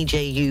EasyJet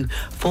EJU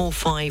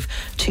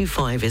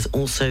 4525 is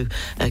also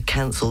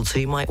cancelled. So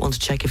you might want to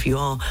check if you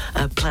are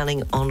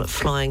planning on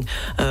flying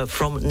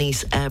from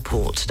Nice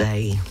Airport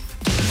today.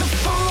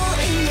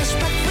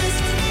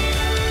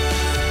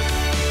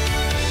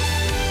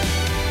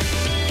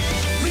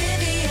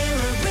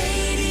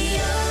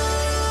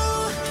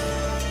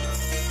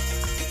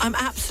 I'm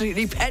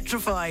absolutely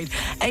petrified.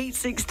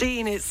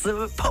 8:16, it's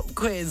the pop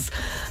quiz.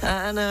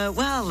 And,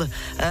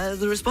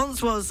 the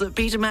response was that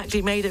Peter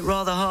Mackley made it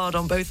rather hard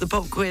on both the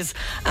pop quiz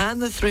and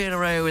the 3 in a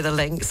row with a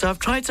link. So I've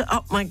tried to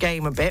up my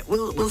game a bit.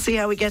 We'll see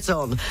how we get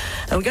on.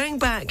 And we're going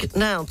back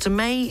now to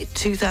May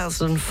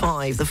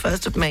 2005, the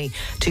 1st of May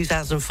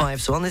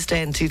 2005. So on this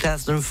day in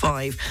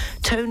 2005,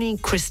 Tony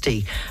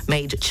Christie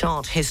made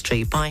chart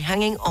history by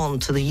hanging on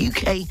to the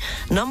UK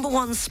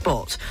 #1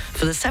 spot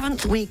for the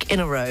 7th week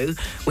in a row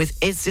with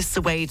Is This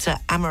the Way to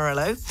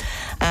Amarillo.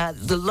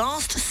 The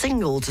last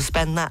single to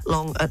spend that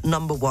long at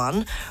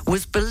 #1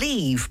 was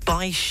Believe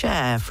by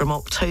Cher from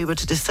October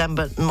to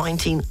December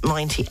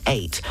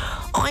 1998.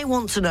 I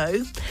want to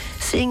know,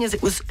 seeing as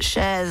it was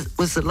Cher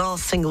was the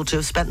last single to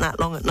have spent that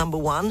long at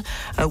 #1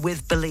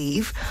 with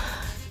Believe,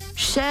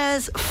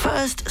 Cher's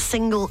first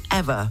single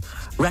ever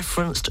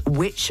referenced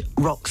which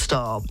rock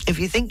star? If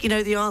you think you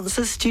know the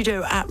answer,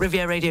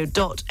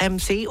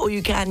 studio@rivieradio.mc, or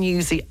you can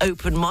use the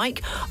open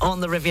mic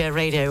on the Riviera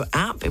Radio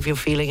app if you're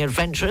feeling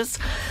adventurous.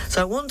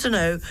 So I want to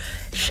know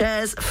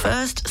Cher's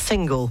first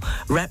single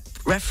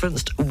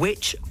referenced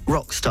which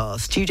rock star?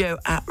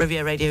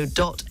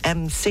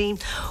 Studio@rivieradio.mc,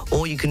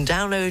 or you can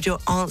download your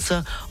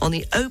answer on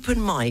the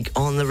open mic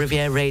on the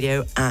Riviera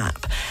Radio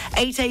app.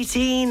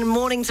 8:18,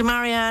 morning to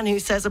Marianne, who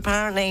says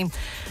apparently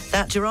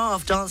that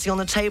giraffe dancing on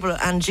the table at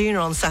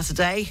Anjuna on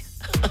Saturday.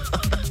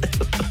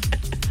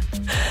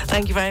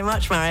 Thank you very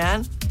much,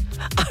 Marianne.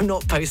 I'm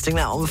not posting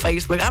that on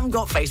Facebook. I haven't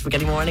got Facebook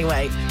anymore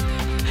anyway.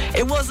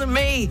 It wasn't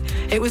me.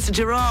 It was the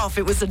giraffe.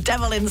 It was the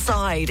devil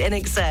inside, in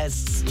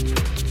excess.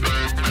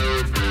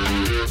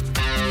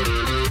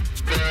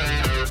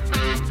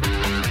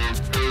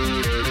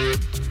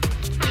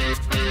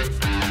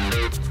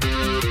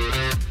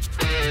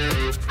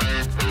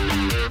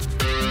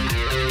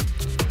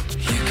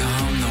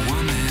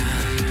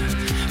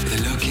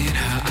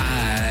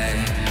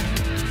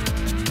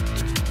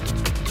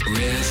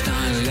 Wrist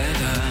on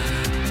leather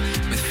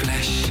with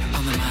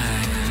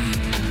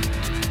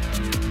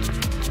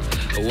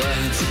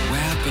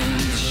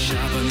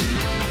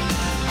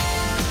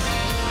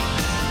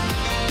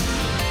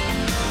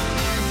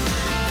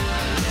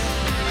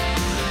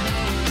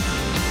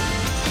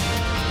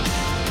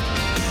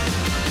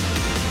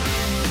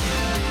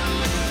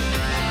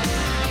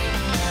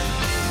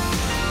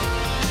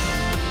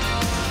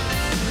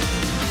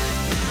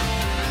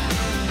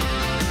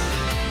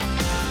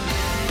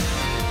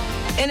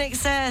In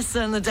Excess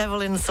and The Devil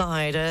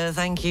Inside.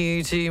 Thank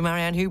you to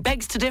Marianne, who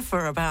begs to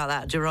differ about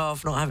that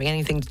giraffe not having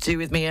anything to do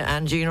with me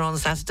and Gina on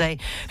Saturday,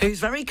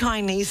 who's very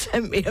kindly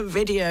sent me a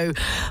video.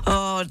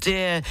 Oh,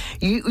 dear.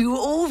 You were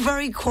all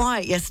very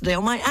quiet yesterday.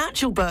 On my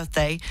actual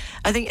birthday,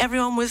 I think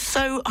everyone was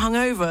so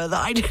hungover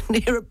that I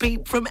didn't hear a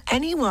peep from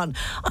anyone.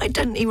 I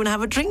didn't even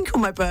have a drink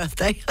on my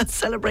birthday. I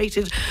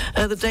celebrated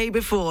the day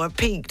before. I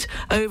peaked.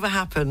 Over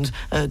happened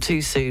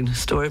too soon.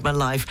 Story of my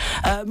life.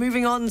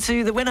 Moving on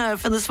to the winner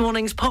for this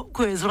morning's pop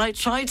quiz. Well, I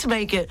tried to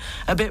make it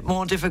a bit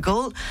more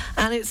difficult,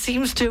 and it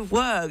seems to have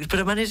worked, but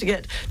I managed to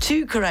get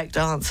 2 correct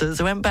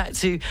answers. I went back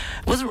to, it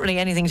wasn't really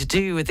anything to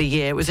do with the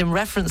year. It was in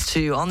reference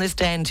to, on this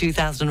day in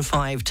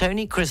 2005,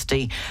 Tony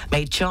Christie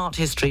made chart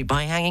history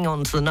by hanging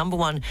on to the number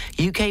 1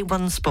 UK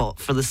 1 spot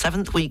for the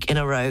 7th week in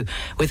a row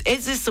with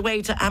Is This the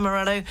Way to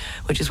Amarillo,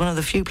 which is one of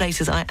the few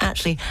places I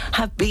actually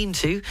have been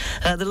to.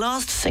 The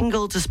last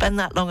single to spend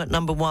that long at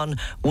number 1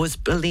 was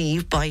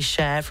Believe by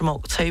Cher from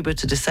October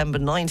to December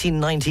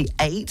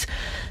 1998.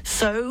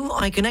 So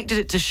I connected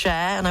it to Cher,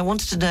 and I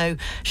wanted to know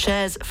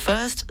Cher's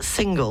first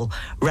single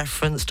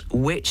referenced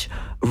which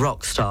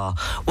rock star.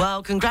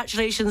 Well,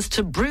 congratulations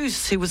to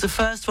Bruce, who was the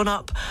first one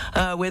up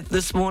with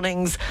this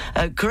morning's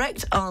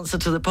correct answer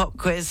to the pop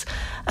quiz.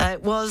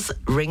 It was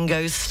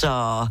Ringo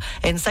Starr.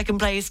 In second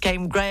place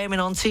came Graham in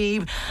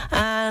Antibes,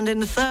 and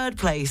in third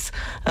place,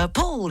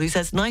 Paul, who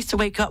says, nice to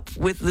wake up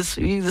with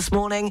you this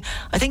morning.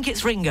 I think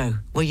it's Ringo.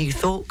 Well, you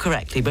thought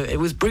correctly, but it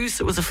was Bruce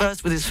that was the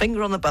first with his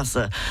finger on the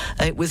buzzer.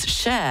 It was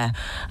Cher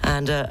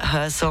and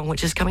her song,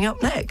 which is coming up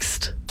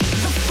next.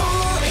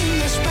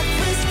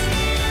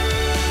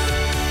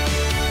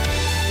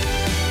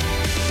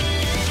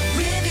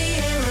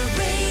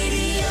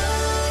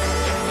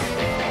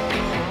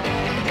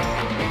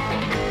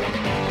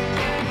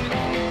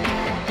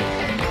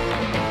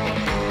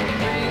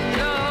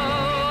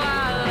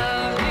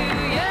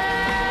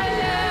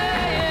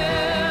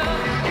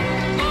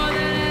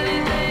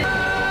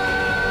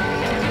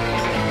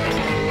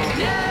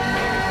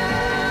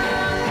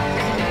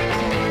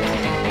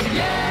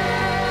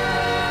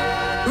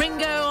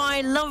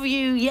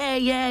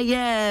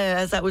 Yeah,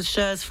 as that was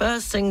Cher's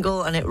first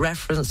single, and it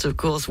referenced, of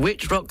course,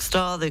 which rock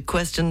star. The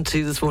question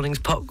to this morning's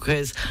pop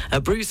quiz.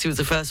 Bruce, who was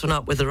the first one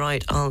up with the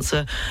right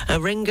answer.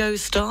 Ringo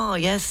Starr,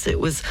 yes, it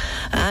was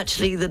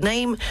actually the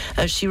name.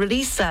 She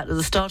released that at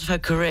the start of her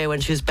career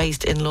when she was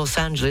based in Los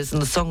Angeles,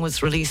 and the song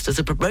was released as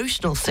a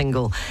promotional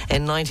single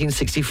in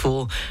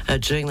 1964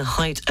 during the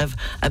height of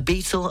a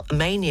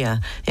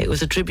Beatlemania. It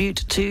was a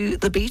tribute to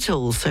the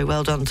Beatles, so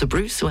well done to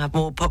Bruce. We'll have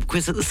more pop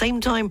quiz at the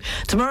same time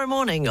tomorrow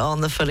morning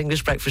on the Full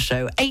English Breakfast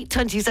Show.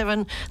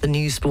 8:27, the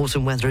news, sport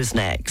and weather is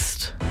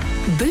next.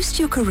 Boost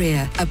your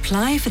career.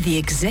 Apply for the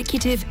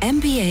Executive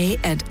MBA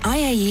at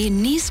IAE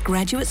Nice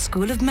Graduate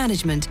School of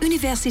Management,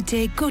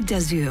 Université Côte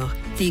d'Azur.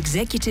 The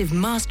Executive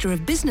Master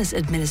of Business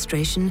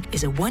Administration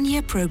is a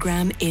 1-year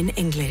program in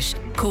English.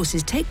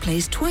 Courses take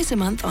place twice a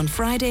month on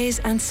Fridays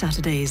and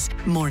Saturdays.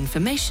 More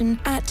information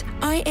at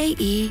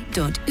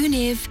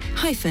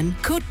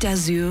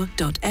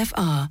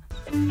iae.univ-côte-d'azur.fr.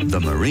 The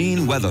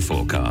Marine Weather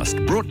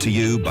Forecast, brought to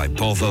you by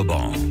Port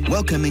Vauban,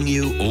 welcoming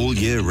you all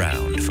year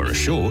round for a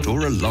short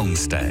or a long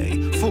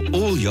stay for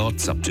all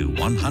yachts up to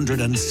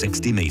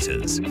 160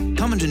 metres.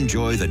 Come and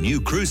enjoy the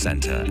new crew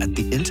centre at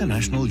the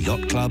International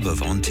Yacht Club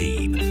of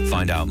Antibes.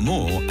 Find out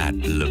more at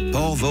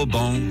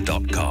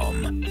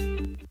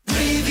leportvauban.com.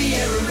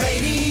 Riviera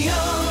Radio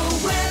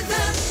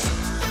weather.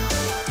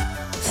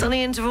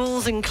 Sunny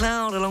intervals and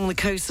cloud along the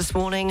coast this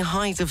morning.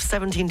 Highs of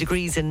 17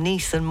 degrees in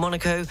Nice and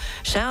Monaco.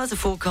 Showers are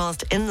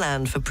forecast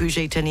inland for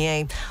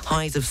Puget-Théniers.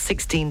 Highs of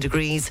 16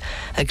 degrees.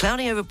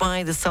 Cloudy over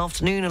by this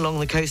afternoon along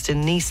the coast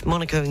in Nice,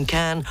 Monaco and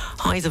Cannes.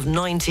 Highs of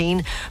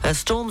 19.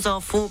 Storms are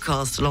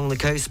forecast along the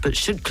coast but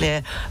should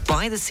clear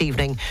by this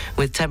evening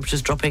with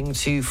temperatures dropping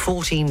to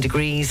 14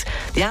 degrees.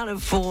 The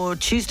outlook for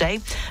Tuesday,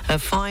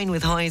 fine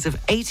with highs of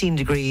 18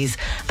 degrees.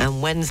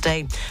 And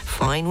Wednesday,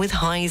 fine with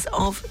highs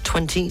of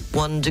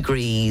 21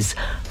 degrees.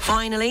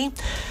 Finally,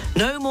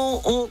 no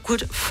more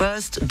awkward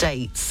first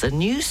dates.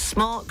 New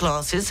smart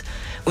glasses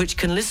which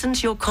can listen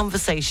to your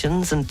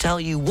conversations and tell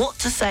you what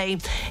to say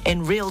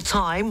in real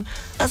time.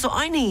 That's what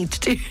I need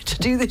to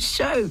do this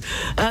show.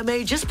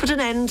 May just put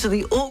an end to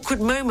the awkward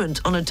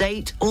moment on a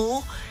date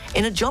or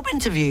in a job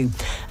interview.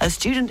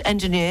 Student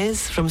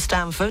engineers from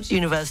Stanford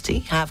University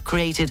have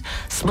created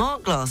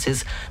smart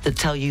glasses that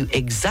tell you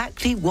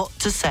exactly what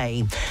to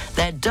say.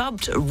 They're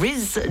dubbed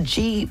Riz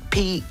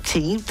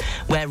GPT,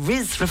 where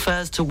Riz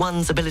refers to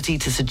one's ability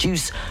to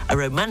seduce a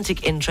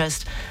romantic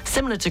interest,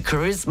 similar to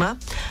charisma.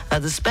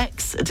 The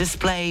specs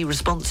display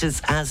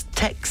responses as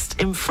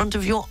text in front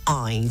of your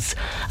eyes.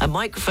 A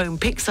microphone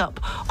picks up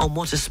on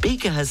what a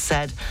speaker has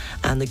said,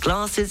 and the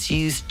glasses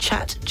use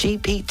Chat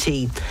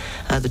GPT.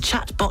 the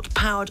chatbot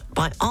powered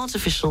by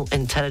artificial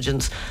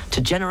intelligence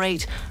to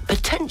generate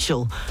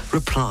potential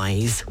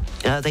replies.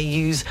 They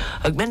use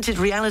augmented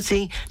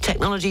reality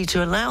technology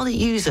to allow the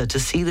user to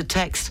see the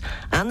text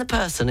and the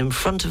person in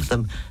front of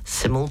them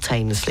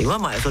simultaneously. Well,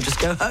 I might as well just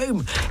go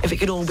home if it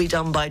can all be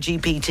done by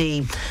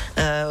GPT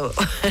and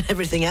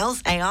everything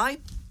else. AI,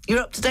 you're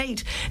up to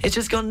date. It's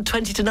just gone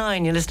 20 to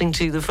 9. You're listening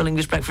to the Full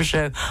English Breakfast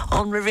Show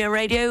on Riviera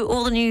Radio.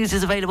 All the news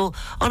is available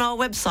on our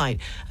website,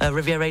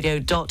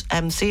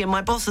 rivieradio.mc. And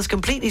my boss has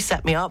completely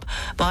set me up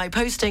by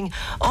posting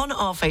on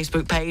our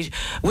Facebook page,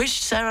 wish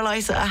Sarah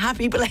Lysa a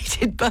happy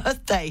belated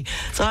birthday.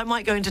 So I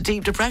might go into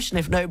deep depression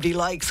if nobody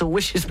likes or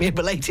wishes me a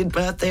belated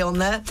birthday on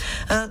there.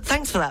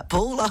 Thanks for that,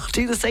 Paul. I'll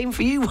do the same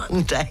for you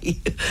one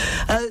day.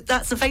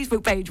 That's the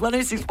Facebook page,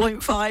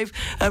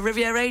 106.5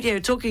 Riviera Radio,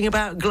 talking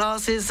about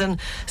glasses and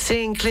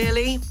seeing clearly.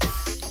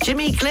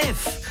 Jimmy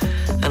Cliff.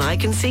 And I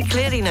can see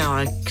clearly now.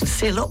 I can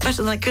see a lot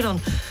better than I could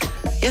on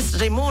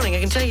yesterday morning,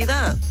 I can tell you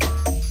that.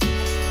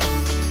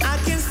 I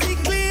can see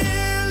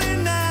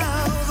clearly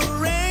now, the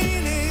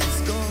rain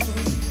is gone.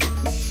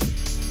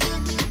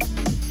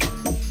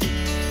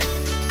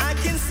 I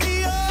can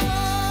see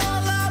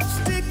all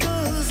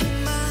obstacles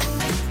in my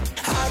way.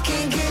 I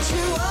can't get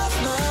you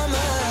off my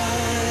mind.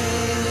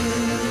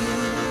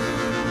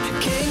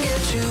 Can't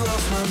get you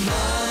off my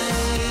mind.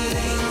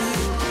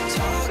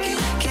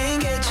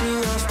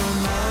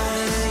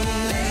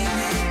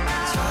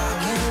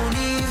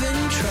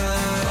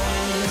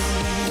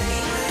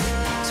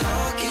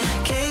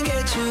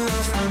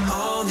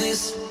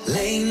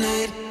 Late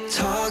night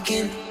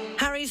talking.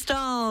 Harry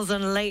Styles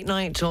and Late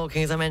Night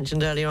Talking, as I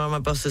mentioned earlier on. My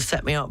boss has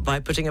set me up by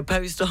putting a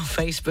post on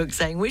Facebook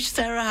saying, wish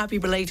Sarah a happy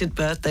belated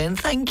birthday, and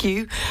thank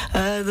you.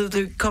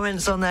 The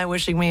comments on there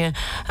wishing me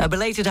a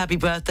belated happy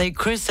birthday.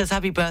 Chris says,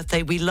 happy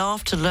birthday. We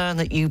laughed to learn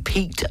that you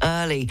peaked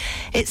early.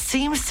 It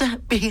seems to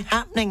be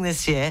happening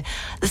this year.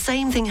 The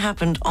same thing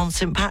happened on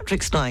St.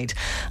 Patrick's night.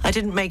 I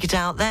didn't make it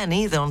out then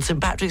either on St.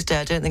 Patrick's Day.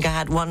 I don't think I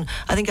had one.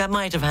 I think I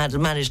might have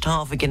managed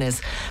half a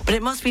Guinness. But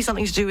it must be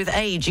something to do with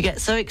age. You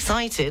get so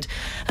excited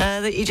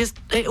that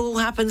it all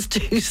happens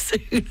too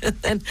soon,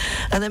 and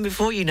then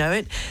before you know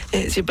it,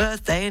 it's your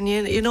birthday and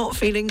you're not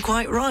feeling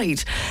quite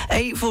right.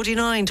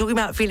 8:49, talking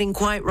about feeling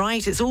quite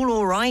right. It's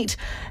all right.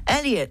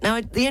 Elliot,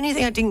 now the only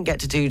thing I didn't get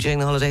to do during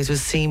the holidays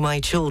was see my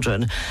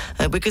children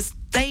because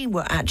they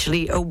were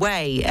actually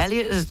away.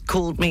 Elliot has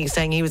called me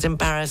saying he was in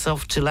Paris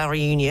off to La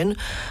Réunion,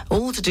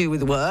 all to do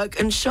with work.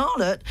 And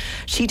Charlotte,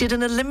 she did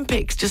an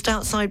Olympics just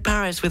outside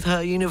Paris with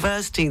her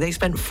university. They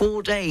spent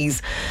 4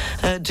 days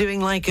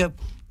doing like a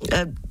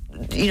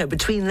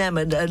between them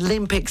and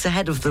Olympics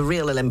ahead of the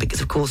real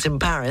Olympics, of course, in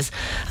Paris.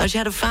 She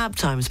had a fab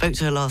time. I spoke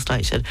to her last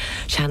night. She said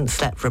she hadn't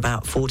slept for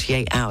about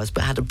 48 hours,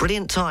 but had a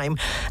brilliant time.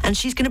 And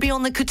she's going to be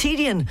on the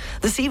Quotidian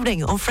this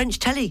evening on French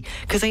telly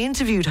because they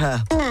interviewed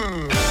her. All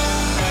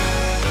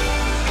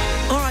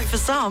right, for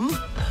some,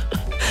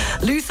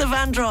 Luther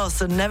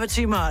Vandross and Never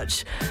Too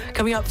Much.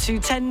 Coming up to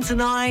 10 to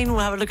 9, we'll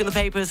have a look at the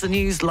papers, the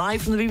news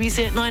live from the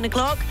BBC at 9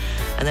 o'clock,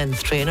 and then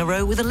 3 in a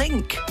row with a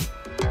link.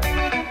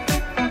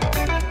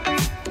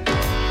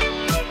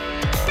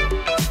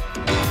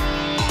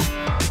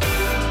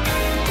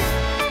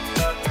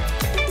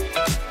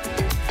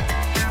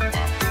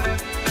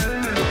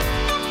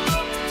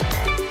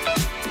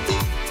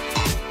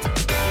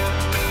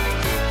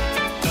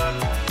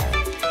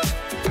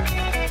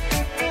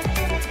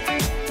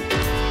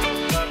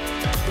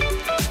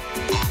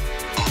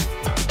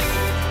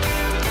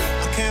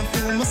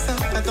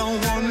 I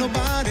don't want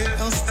nobody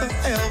else to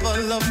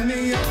ever love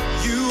me.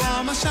 You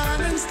are my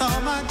shining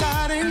star, my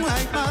guiding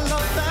light, my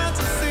love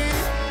fantasy.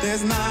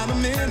 There's not a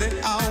minute,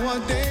 hour,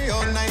 day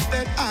or night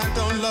that I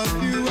don't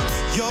love you.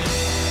 You're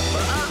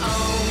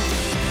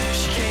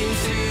she came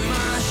to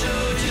my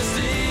show just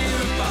to hear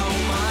about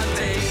my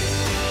day.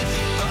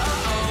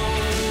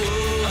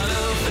 I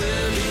love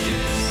her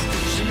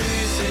because she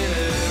moves in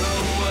her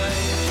own way.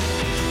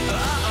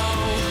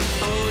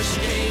 She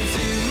came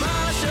to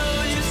my show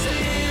just to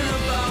hear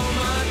about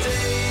my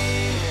day.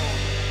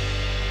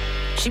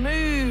 She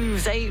moves.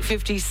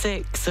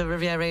 8:56 of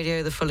Riviera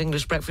Radio, the Full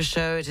English Breakfast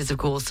Show. It is, of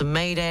course, the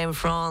May Day in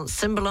France,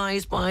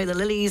 symbolised by the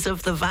lilies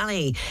of the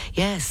valley.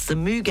 Yes, the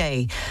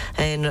muguet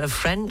in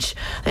French.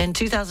 In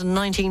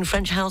 2019,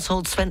 French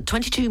households spent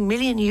 22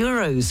 million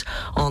euros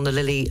on the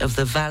lily of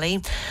the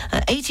valley.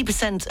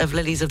 80% of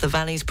Lilies of the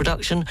Valley's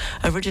production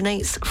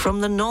originates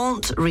from the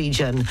Nantes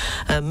region.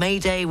 May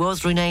Day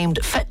was renamed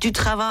Fête du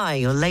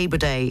Travail, or Labour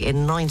Day,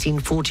 in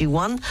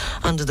 1941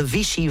 under the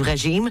Vichy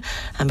regime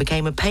and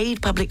became a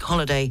paid public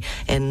holiday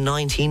in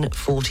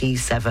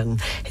 1947.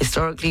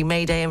 Historically,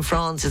 May Day in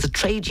France is a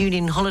trade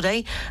union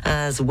holiday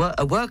as a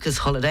workers'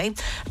 holiday,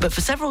 but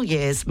for several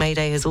years, May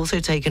Day has also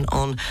taken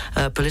on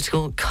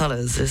political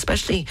colours,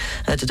 especially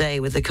today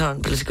with the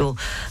current political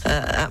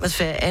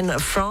atmosphere in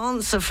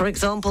France. For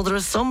example, the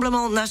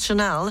Rassemblement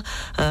National,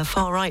 a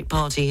far-right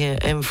party here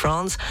in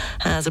France,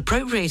 has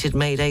appropriated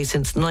May Day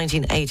since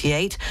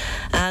 1988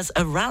 as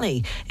a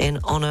rally in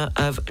honour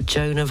of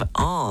Joan of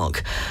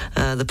Arc.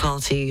 The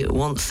party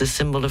wants the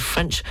symbol of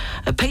French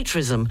patriotism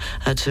militarism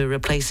to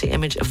replace the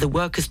image of the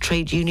Workers'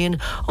 Trade Union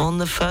on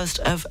the 1st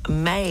of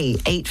May.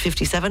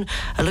 8:57.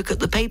 A look at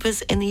the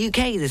papers in the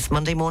UK this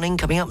Monday morning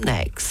coming up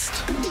next.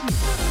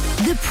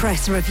 The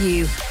Press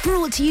Review,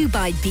 brought to you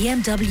by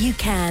BMW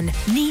Cannes,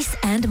 Nice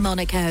and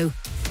Monaco.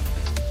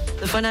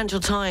 The Financial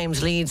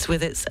Times leads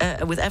with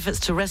efforts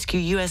to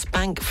rescue US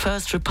bank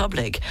First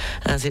Republic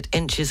as it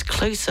inches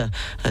closer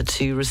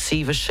to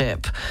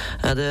receivership.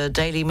 The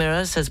Daily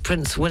Mirror says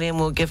Prince William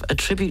will give a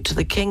tribute to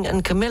the King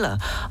and Camilla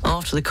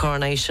after the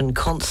coronation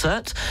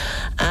concert.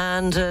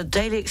 And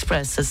Daily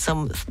Express says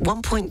some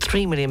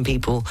 1.3 million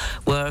people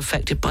were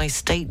affected by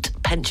state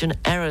pension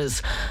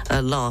errors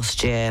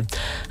last year.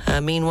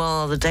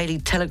 Meanwhile, the Daily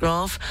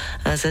Telegraph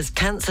says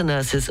cancer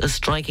nurses are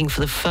striking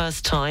for the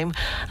first time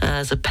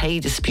as a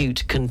pay dispute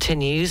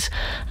continues,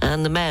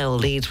 and the Mail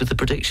leads with the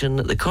prediction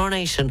that the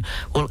coronation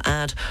will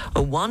add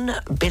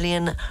 £1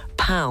 billion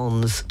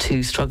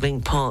to struggling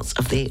parts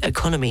of the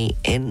economy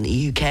in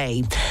the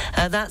UK.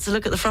 That's a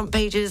look at the front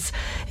pages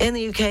in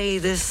the UK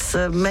this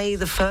May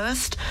the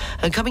 1st.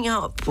 Coming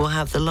up, we'll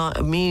have the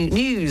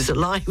news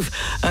live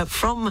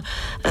from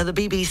the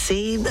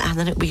BBC, and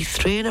then it'll be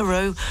 3 in a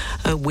row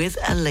with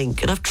a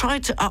link. And I've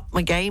tried to up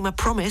my game, I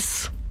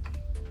promise.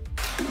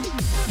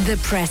 The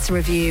Press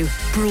Review,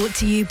 brought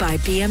to you by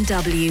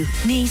BMW,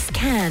 Nice,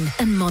 Cannes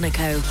and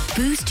Monaco.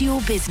 Boost your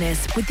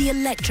business with the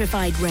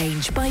electrified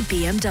range by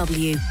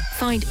BMW.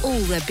 Find all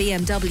the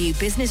BMW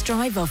Business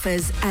Drive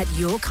offers at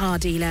your car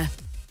dealer.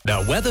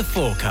 The weather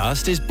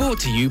forecast is brought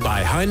to you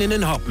by Heinen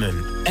and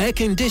Hopman, air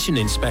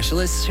conditioning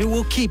specialists who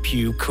will keep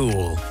you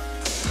cool.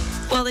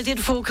 Well, they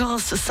did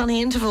forecast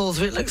sunny intervals,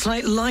 but it looks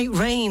like light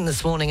rain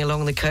this morning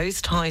along the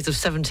coast. Highs of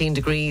 17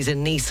 degrees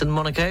in Nice and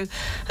Monaco.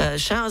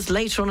 Showers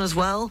later on as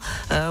well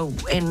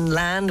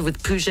inland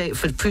with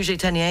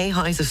Puget-Teniers,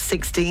 highs of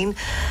 16.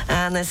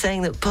 And they're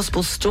saying that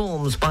possible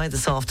storms by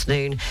this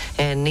afternoon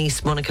in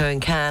Nice, Monaco and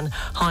Cannes,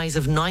 highs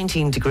of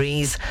 19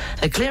 degrees.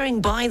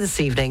 Clearing by this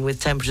evening with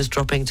temperatures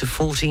dropping to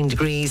 14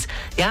 degrees.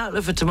 The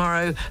outlook for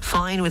tomorrow,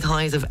 fine with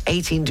highs of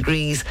 18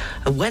 degrees.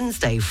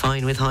 Wednesday,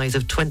 fine with highs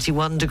of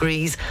 21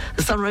 degrees.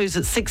 The sun rose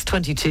at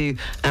 6:22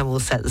 and will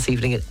set this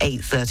evening at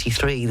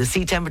 8:33. The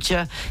sea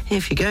temperature,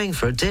 if you're going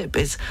for a dip,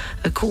 is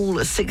a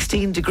cool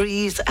 16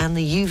 degrees and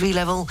the UV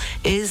level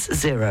is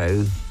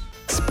 0.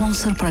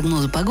 Спонсор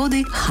прогноза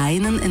погоды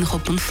Heinen &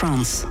 Hopman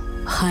France.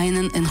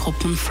 Heinen &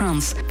 Hopman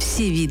France.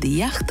 Все виды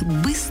яхт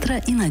быстро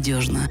и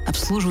надежно.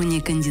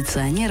 Обслуживание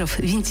кондиционеров,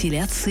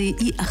 вентиляции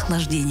и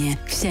охлаждения.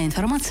 Вся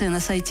информация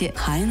на сайте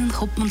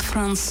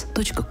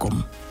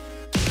heinenhopmanfrance.com.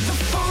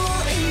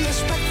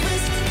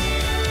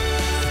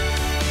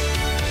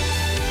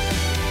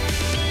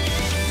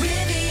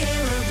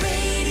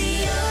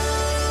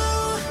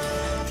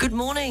 Good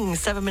morning,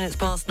 7 minutes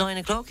past 9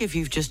 o'clock. If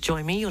you've just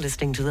joined me, you're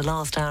listening to the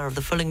last hour of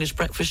the Full English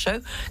Breakfast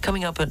Show.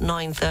 Coming up at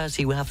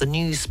 9:30, we'll have the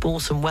news,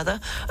 sports and weather,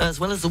 as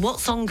well as the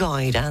What's On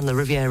Guide and the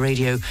Riviera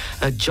Radio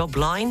job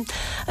line.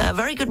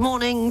 Very good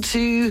morning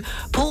to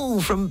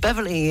Paul from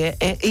Beverley,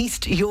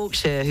 East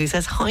Yorkshire, who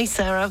says, "Hi,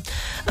 Sarah.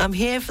 I'm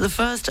here for the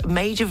first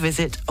major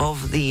visit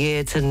of the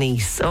year to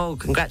Nice. Oh,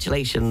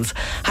 congratulations.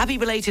 Happy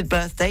belated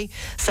birthday.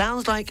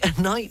 Sounds like a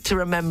night to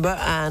remember,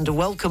 and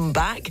welcome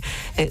back."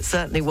 It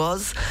certainly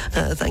was.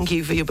 Thank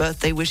you for your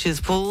birthday wishes,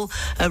 Paul.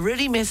 I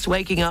really missed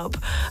waking up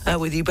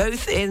with you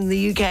both in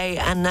the UK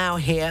and now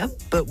here.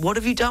 But what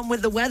have you done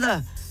with the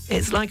weather?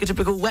 It's like a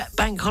typical wet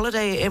bank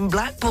holiday in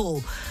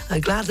Blackpool.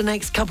 Glad the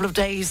next couple of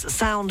days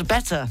sound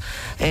better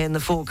in the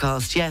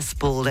forecast. Yes,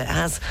 Paul, it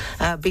has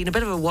been a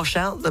bit of a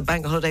washout, the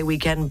bank holiday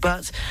weekend,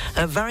 but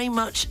very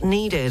much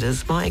needed,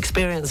 as my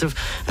experience of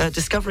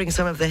discovering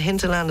some of the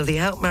hinterland of the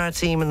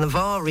Alpes-Maritimes and the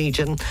Var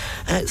region.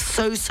 It's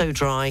so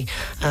dry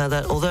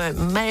that although it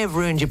may have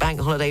ruined your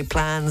bank holiday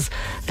plans,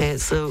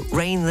 it's a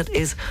rain that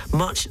is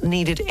much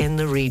needed in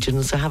the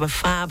region. So have a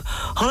fab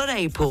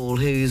holiday, Paul,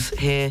 who's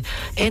here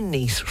in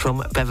Nice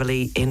from Beverley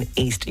in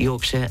East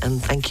Yorkshire,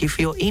 and thank you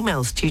for your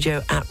email,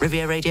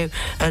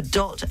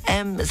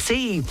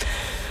 studio@rivieradio.mc.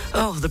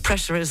 Oh, the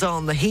pressure is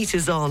on, the heat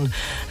is on.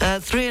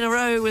 3 in a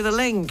row with a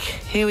link.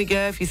 Here we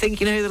go. If you think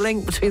you know the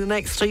link between the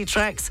next 3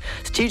 tracks,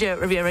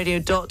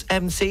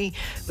 studio@rivieradio.mc.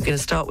 We're going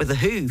to start with The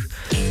Who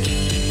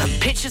and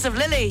Pictures of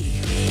Lily.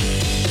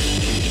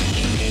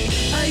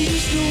 I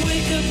used to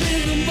wake up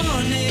in the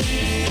morning,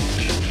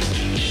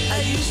 I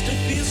used to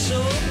feel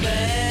so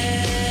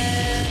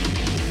bad.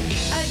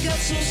 I got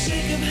so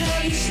sick of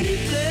having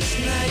sleepless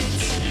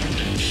nights,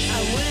 I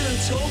went and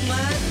told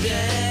my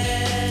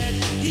dad.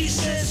 He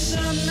said,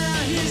 "Son, now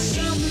here's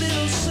some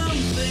little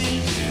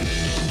something,"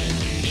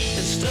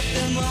 and stuck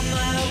them on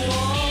my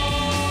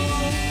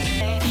wall.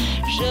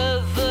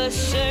 Je veux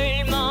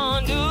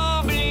seulement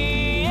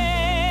oublier,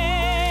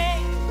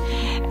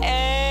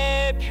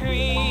 et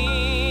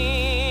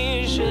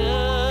puis je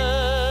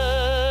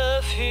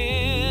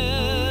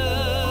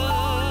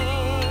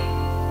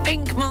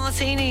Pink Pink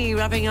Martini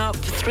wrapping up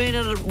 3 in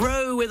a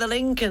row with a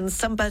link, and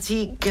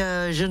Sympathique,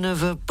 Je ne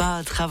veux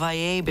pas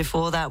travailler.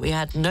 Before that, we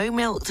had No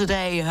Milk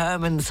Today,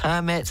 Herman's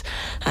Hermit,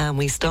 and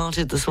we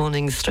started this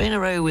morning's 3 in a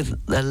row with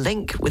a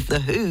link with The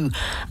Who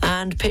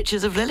and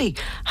Pictures of Lily.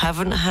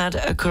 Haven't had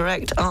a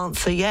correct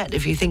answer yet.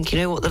 If you think you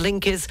know what the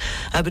link is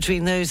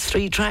between those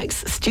 3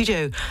 tracks,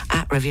 studio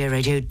at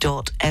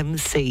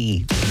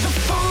rivieradio.mc.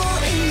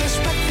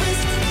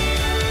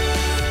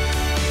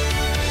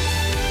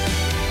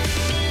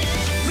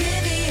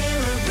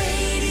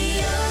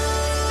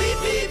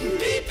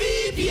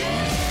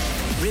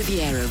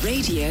 Riviera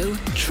Radio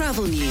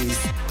Travel News.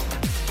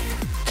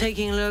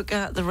 Taking a look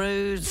at the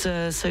roads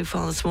so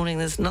far this morning,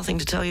 there's nothing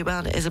to tell you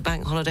about. It is a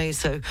bank holiday,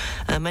 so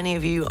many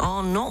of you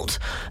are not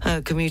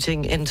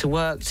commuting into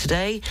work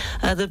today.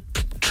 The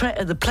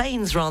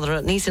planes,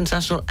 at Nice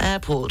International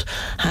Airport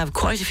have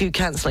quite a few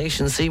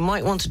cancellations, so you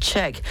might want to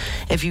check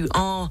if you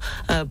are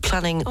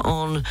planning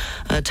on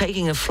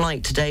taking a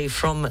flight today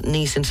from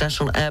Nice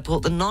International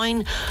Airport. The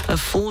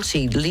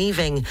 940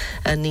 leaving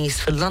Nice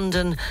for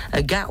London,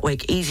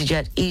 Gatwick,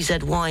 EasyJet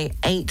EZY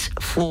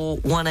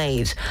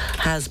 8418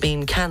 has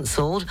been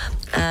cancelled,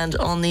 and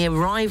on the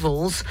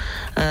arrivals,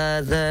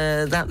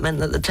 that meant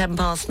that the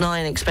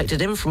 9:10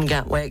 expected in from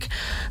Gatwick,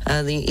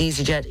 the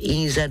EasyJet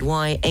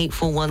EZY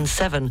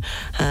 8417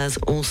 has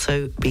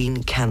also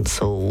been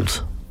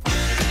cancelled.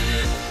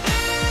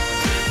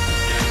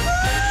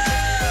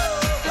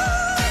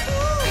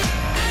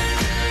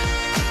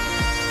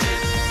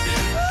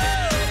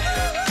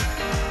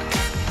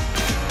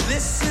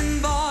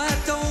 Listen, boy, I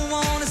don't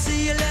wanna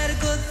see you let a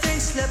good thing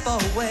slip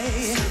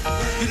away.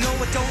 You know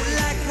I don't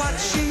like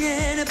watching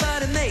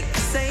anybody make the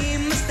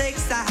same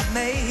mistakes I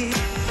made.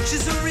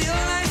 She's a real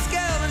nice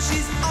girl and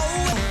she's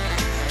always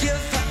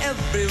give her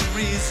every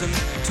reason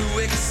to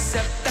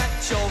accept that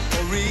you're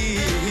for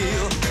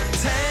real.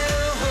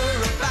 Tell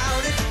her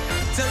about it,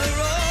 tell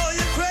her all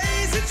your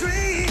crazy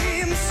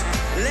dreams.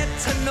 Let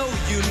her know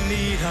you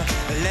need her,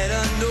 let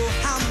her know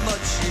how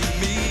much you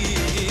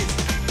mean.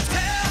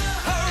 Tell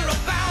her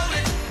about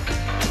it,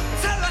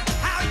 tell her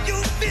how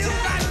you feel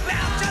right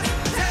now. Just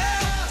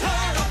tell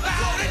her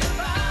about it.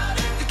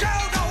 The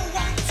girl don't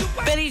want to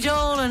wait. Billy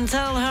Joel and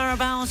Tell Her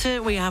About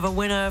It. We have a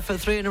winner for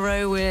 3 in a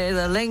row with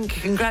a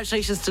link.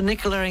 Congratulations to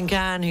Nicola in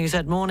Cannes, who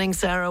said, "Morning,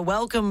 Sarah.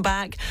 Welcome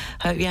back.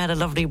 Hope you had a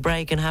lovely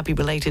break and happy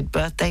belated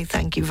birthday.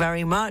 Thank you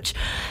very much."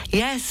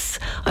 Yes,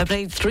 I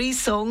played 3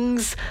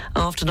 songs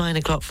after 9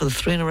 o'clock for the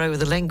 3 in a row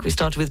with a link. We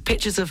started with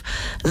Pictures of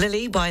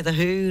Lily by The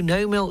Who,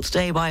 No Milk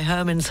Today by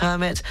Herman's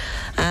Hermit,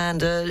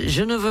 and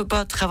Je ne veux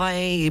pas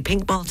travailler,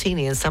 Pink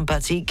Martini and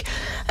Sympathique.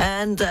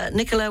 And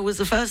Nicola was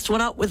the first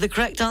one up with the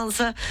correct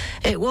answer.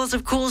 It was,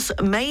 of course,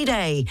 May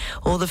Day,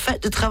 or the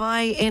Fête de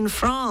Travail in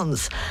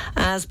France.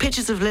 As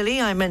Pictures of Lily,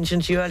 I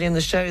mentioned to you earlier in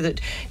the show that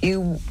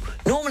you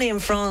normally in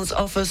France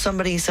offer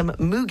somebody some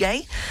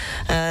muguet,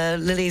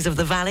 lilies of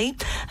the valley,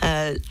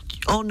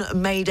 on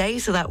May Day,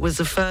 so that was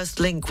the first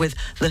link with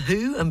The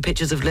Who and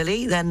Pictures of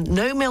Lily. Then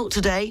No Milk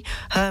Today,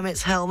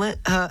 Hermit's helmet,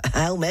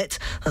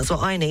 that's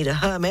what I need, a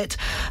hermit.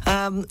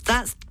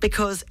 That's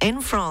because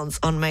in France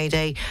on May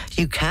Day,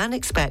 you can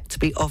expect to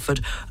be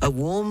offered a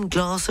warm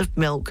glass of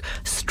milk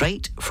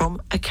straight from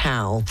a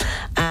cow.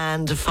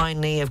 And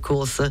finally, of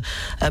course, a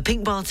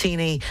Pink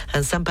Martini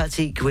and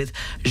Sympathique with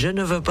Je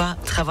ne veux pas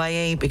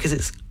travailler, because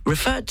it's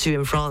referred to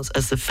in France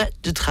as the Fête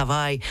du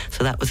Travail,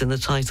 so that was in the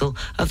title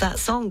of that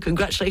song.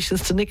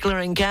 Congratulations to Nicola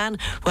in Cannes.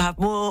 We'll have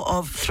more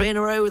of 3 in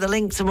a row with a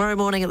link tomorrow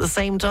morning at the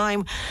same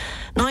time.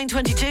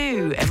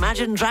 9:22,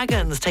 Imagine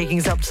Dragons taking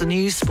us up to the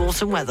news,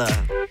 sport and weather.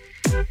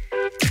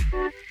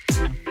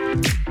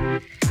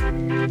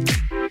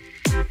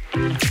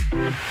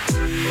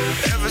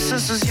 Ever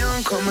since I was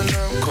young, coming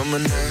up,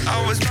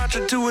 I was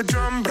marching to a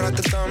drum,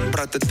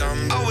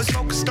 brat-a-dum. Always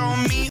focused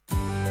on me.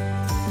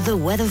 The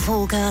weather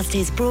forecast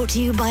is brought to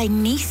you by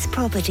Nice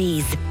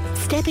Properties.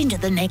 Step into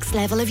the next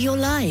level of your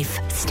life.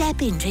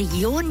 Step into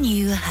your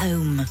new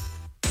home.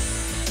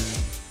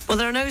 Well,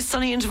 there are no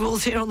sunny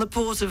intervals here on the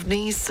port of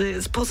Nice.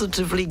 It's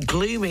positively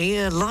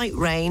gloomy, light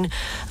rain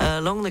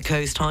along the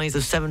coast, highs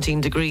of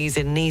 17 degrees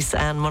in Nice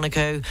and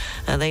Monaco.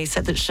 They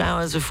said that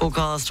showers were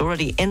forecast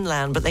already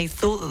inland, but they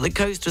thought that the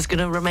coast was going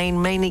to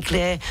remain mainly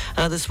clear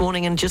this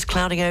morning and just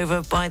clouding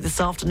over by this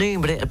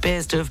afternoon, but it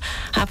appears to have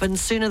happened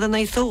sooner than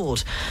they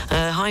thought.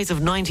 Highs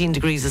of 19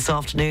 degrees this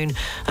afternoon.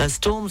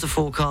 Storms are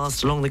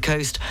forecast along the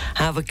coast,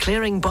 however,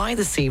 clearing by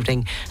this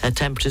evening.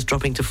 Temperatures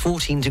dropping to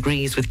 14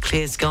 degrees with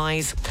clear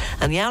skies.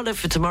 And the outlook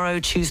for tomorrow,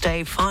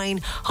 Tuesday, fine,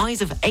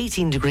 highs of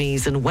 18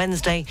 degrees, and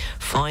Wednesday,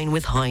 fine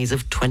with highs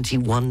of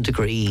 21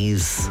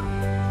 degrees.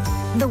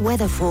 The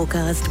weather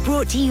forecast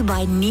brought to you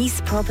by Nice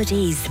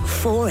Properties.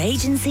 4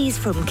 agencies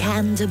from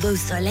Cannes to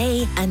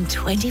Beausoleil and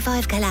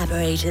 25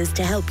 collaborators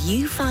to help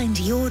you find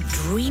your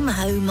dream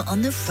home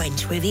on the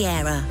French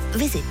Riviera.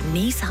 Visit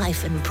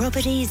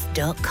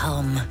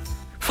nice-properties.com.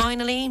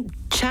 Finally,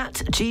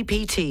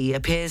 ChatGPT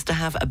appears to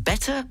have a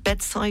better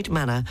bedside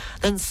manner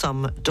than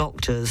some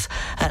doctors,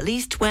 at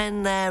least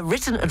when their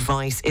written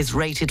advice is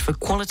rated for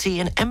quality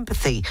and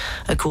empathy,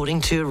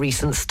 according to a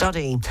recent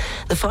study.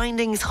 The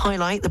findings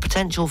highlight the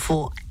potential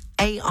for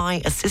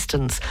AI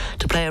assistants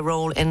to play a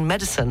role in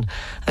medicine,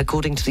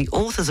 according to the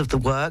authors of the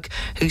work,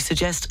 who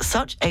suggest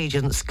such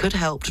agents could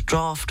help to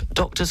draft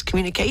doctors'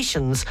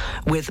 communications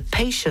with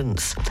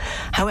patients.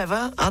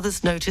 However,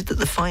 others noted that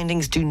the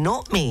findings do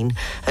not mean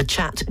a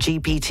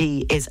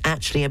ChatGPT is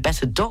actually a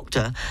better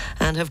doctor,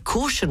 and have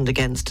cautioned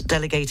against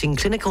delegating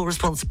clinical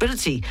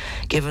responsibility,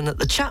 given that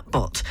the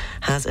chatbot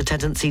has a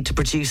tendency to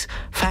produce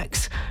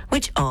facts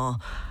which are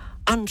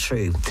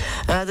untrue.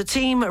 The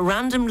team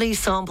randomly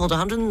sampled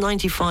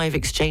 195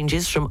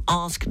 exchanges from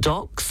Ask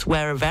Docs,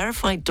 where a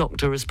verified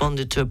doctor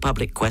responded to a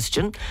public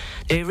question.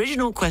 The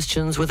original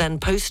questions were then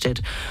posed to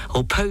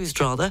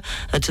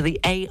the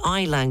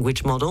AI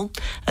language model,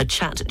 a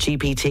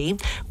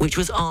ChatGPT, which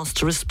was asked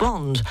to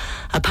respond.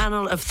 A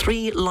panel of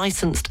 3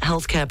 licensed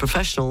healthcare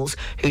professionals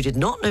who did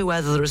not know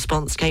whether the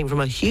response came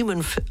from a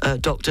human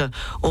doctor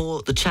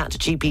or the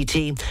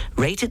ChatGPT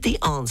rated the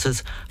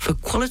answers for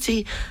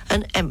quality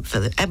and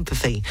empathy.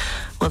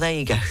 Well, there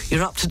you go.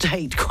 You're up to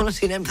date.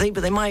 Quality and empathy,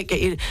 but they might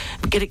get it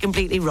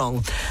completely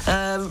wrong.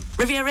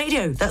 Riviera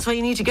Radio, that's where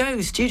you need to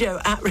go. Studio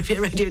at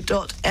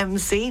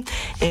rivieradio.mc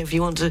if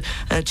you want to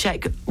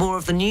check more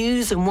of the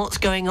news and what's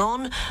going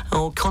on,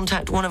 or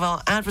contact one of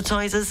our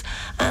advertisers,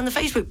 and the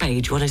Facebook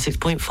page,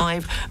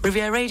 106.5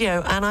 Riviera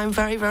Radio. And I'm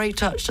very, very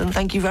touched, and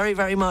thank you very,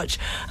 very much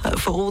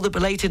for all the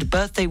belated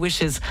birthday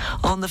wishes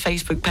on the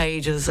Facebook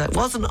page.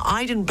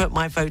 I didn't put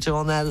my photo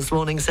on there this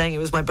morning saying it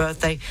was my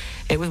birthday.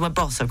 It was my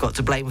boss I've got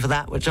to blame for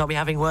that, which I'll be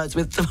having words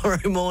with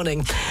tomorrow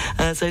morning.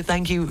 So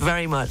thank you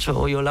very much for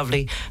all your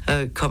lovely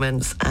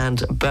comments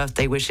and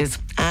birthday wishes.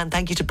 And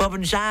thank you to Bob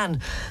and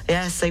Jan.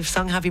 Yes, they've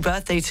sung happy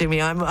birthday to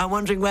me. I'm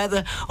wondering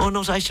whether or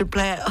not I should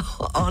play it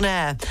on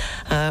air.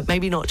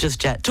 Maybe not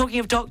just yet. Talking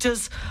of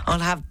doctors, I'll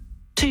have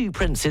 2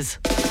 princes.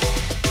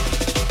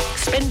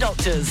 Spin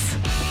Doctors.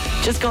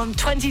 Just gone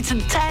 20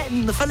 to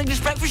 10. The Full English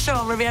Breakfast Show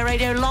on Riviera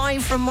Radio,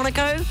 live from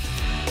Monaco.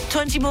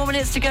 20 more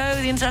minutes to go.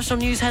 The international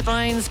news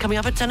headlines coming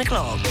up at 10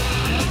 o'clock.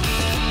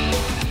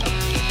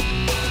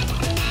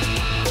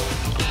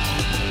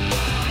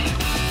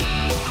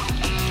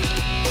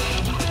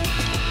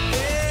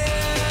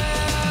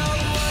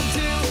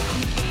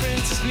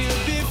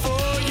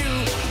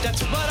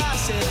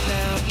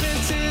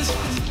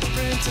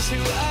 Princess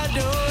who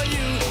adore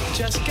you,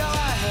 just go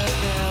ahead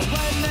now.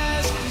 White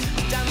mask,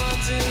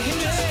 diamonds in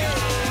your hair.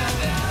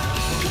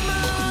 Come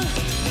on,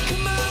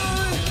 come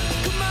on,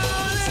 come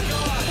on, let's go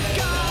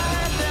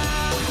ahead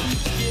now.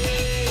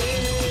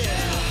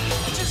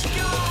 Yeah, just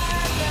go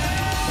ahead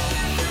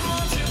now. If you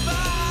want to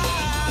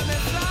buy me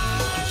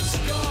flowers,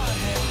 go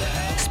ahead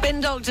now.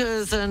 Spin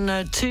Doctors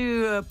and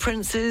 2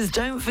 princes.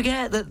 Don't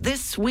forget that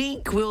this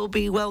week we'll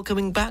be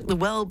welcoming back the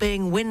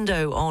Wellbeing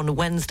Window on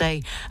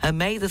Wednesday,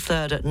 May the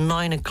 3rd at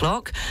 9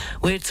 o'clock.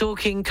 We're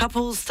talking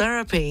couples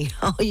therapy.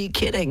 Are you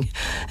kidding?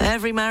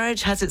 Every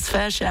marriage has its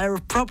fair share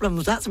of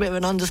problems. That's a bit of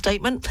an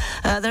understatement.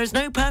 There is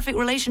no perfect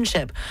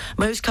relationship.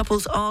 Most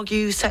couples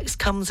argue, sex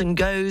comes and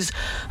goes,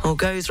 or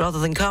goes rather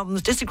than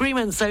comes.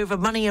 Disagreements over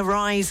money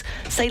arise.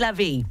 C'est la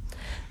vie.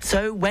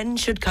 So when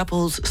should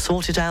couples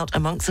sort it out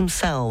amongst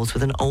themselves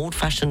with an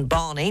old-fashioned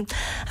Barney?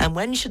 And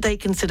when should they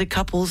consider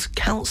couples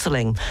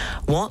counselling?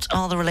 What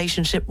are the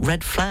relationship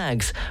red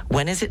flags?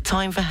 When is it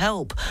time for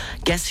help?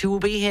 Guess who will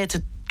be here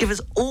to give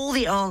us all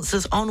the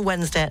answers on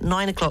Wednesday at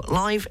 9 o'clock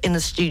live in the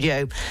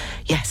studio?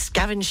 Yes,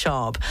 Gavin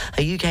Sharp,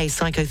 a UK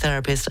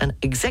psychotherapist and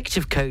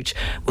executive coach,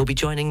 will be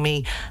joining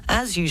me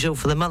as usual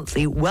for the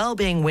monthly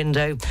Wellbeing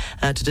Window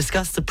to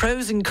discuss the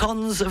pros and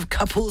cons of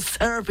couples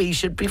therapy.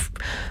 Should be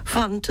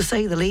fun, to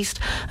say the least.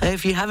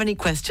 If you have any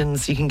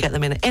questions, you can get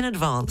them in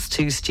advance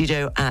to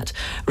studio at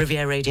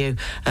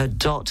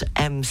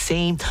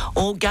rivieradio.mc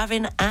or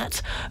Gavin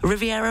at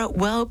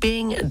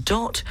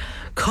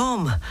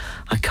rivierawellbeing.com.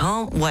 I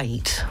can't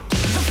wait.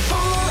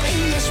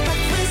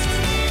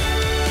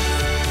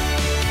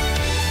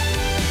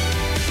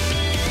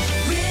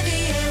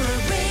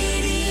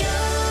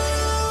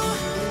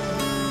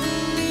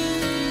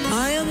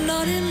 I am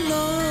not in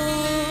love,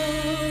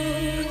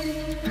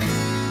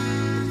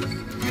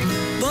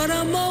 but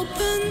I'm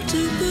open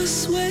to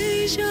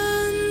persuasion.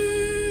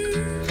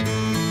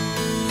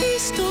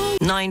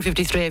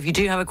 9:53. If you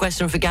do have a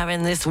question for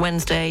Gavin this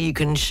Wednesday, you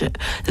can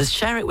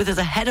share it with us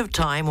ahead of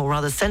time, or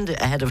rather send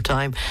it ahead of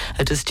time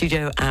to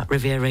studio at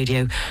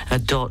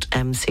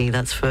rivieradio.mc.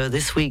 That's for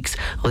this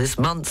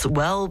month's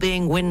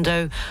Wellbeing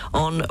Window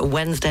on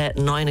Wednesday at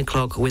 9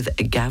 o'clock with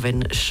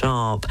Gavin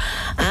Sharp.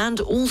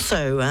 And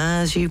also,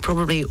 as you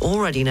probably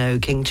already know,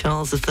 King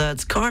Charles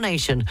III's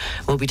coronation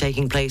will be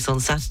taking place on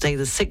Saturday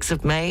the 6th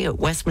of May at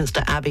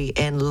Westminster Abbey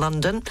in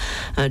London.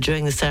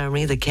 During the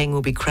ceremony, the King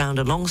will be crowned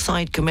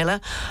alongside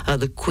Camilla,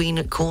 the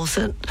queen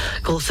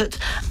corset.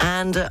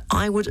 And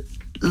I would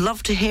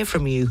love to hear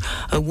from you.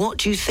 What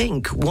do you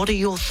think? What are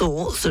your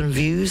thoughts and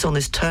views on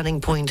this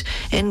turning point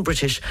in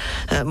British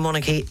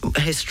monarchy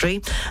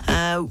history?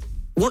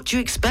 What do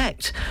you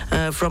expect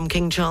from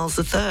King Charles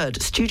III?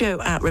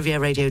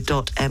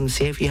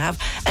 studio@rivieradio.mc. If you have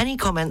any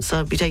comments,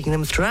 I'll be taking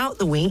them throughout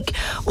the week,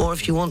 or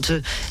if you want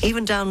to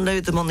even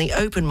download them on the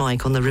open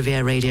mic on the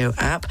Riviera Radio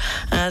app,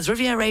 as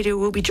Riviera Radio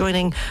will be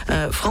joining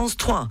France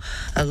 3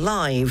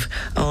 live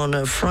on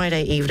a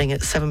Friday evening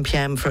at 7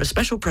 p.m. for a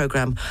special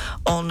programme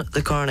on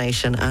the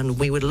coronation, and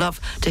we would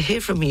love to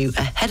hear from you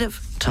ahead of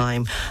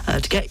time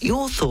to get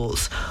your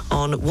thoughts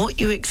on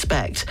what you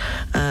expect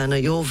and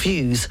your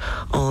views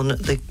on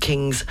the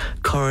King's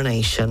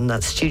coronation.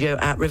 That's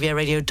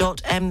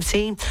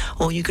studio@rivieradio.mc,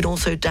 or you can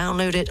also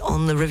download it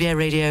on the Riviera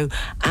Radio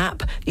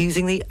app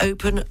using the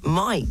open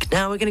mic.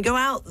 Now we're going to go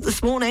out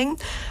this morning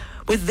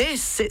with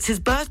this. It's his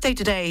birthday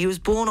today. He was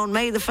born on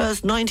May the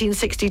 1st,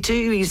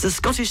 1962. He's the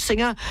Scottish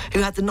singer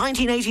who had the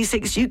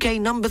 1986 UK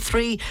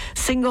 #3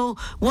 single,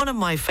 one of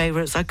my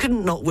favourites. I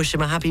couldn't not wish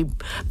him a happy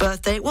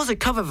birthday. It was a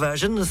cover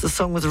version, as the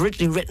song was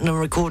originally written and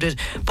recorded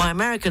by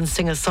American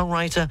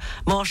singer-songwriter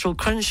Marshall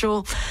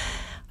Crenshaw.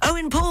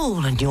 Owen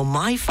Paul, and You're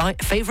My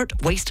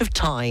Favourite Waste of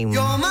Time.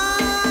 You're mine.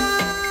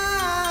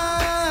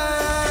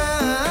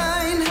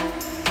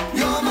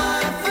 You're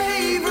my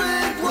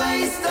favourite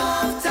waste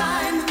of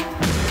time.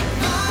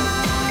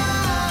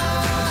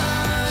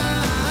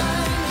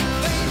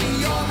 Baby,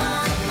 you're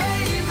my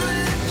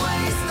favourite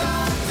waste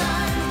of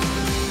time.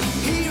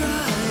 Here I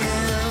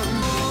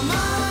am.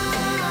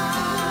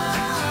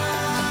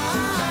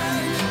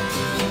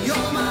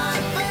 You're my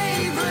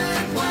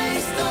favourite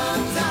waste of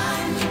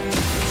time.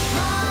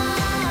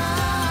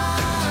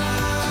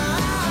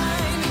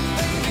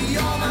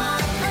 You're my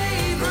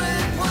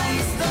favourite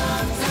waste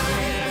of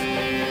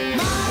time.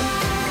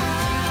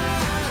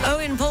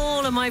 Owen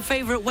Paul, and My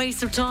Favourite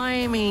Waste of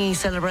Time. He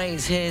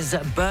celebrates his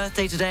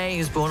birthday today. He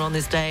was born on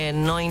this day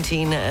in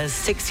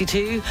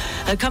 1962.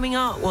 Coming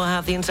up, we'll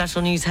have the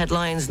international news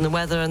headlines and the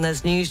weather, and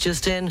there's news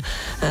just in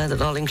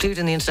that I'll include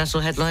in the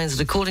international headlines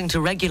that according to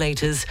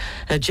regulators,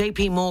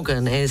 JP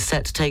Morgan is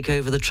set to take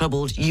over the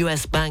troubled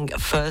US bank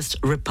First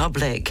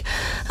Republic.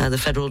 The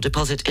Federal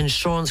Deposit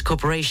Insurance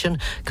Corporation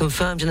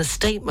confirmed in a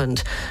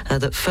statement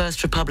that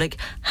First Republic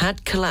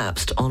had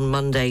collapsed on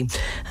Monday.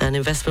 An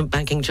investment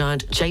banking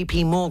giant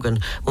JP Morgan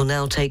will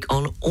now take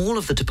on all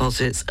of the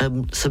deposits,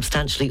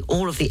 substantially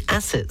all of the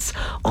assets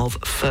of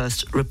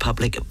First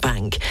Republic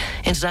Bank.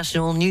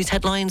 International news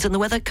headlines and the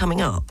weather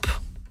coming up.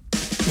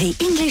 The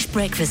English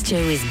Breakfast Show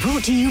is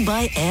brought to you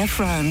by Air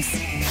France.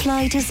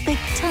 Fly to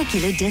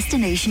spectacular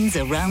destinations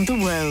around the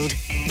world.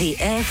 The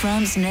Air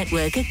France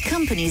network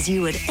accompanies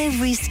you at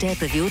every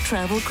step of your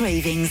travel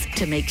cravings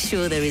to make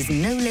sure there is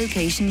no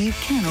location you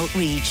cannot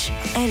reach.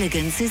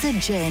 Elegance is a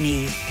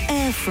journey.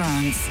 Air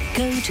France.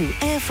 Go to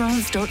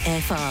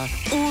airfrance.fr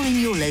or in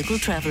your local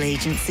travel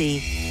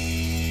agency.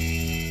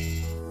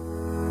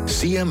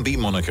 CMB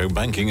Monaco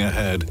Banking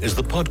Ahead is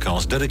the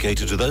podcast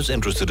dedicated to those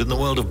interested in the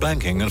world of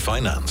banking and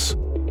finance.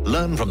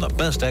 Learn from the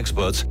best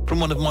experts from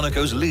one of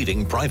Monaco's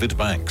leading private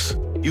banks.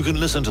 You can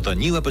listen to the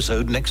new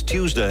episode next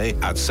Tuesday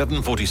at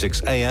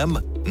 7:46 a.m.,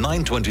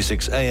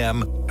 9:26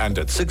 a.m. and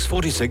at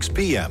 6:46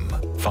 p.m.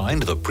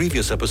 Find the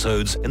previous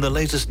episodes in the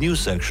latest news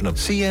section of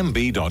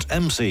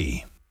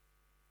cmb.mc.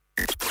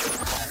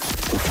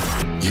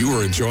 You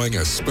are enjoying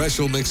a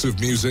special mix of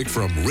music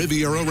from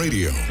Riviera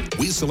Radio.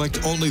 We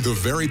select only the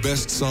very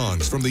best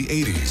songs from the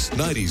 80s,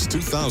 90s,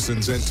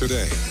 2000s, and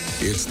today.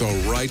 It's the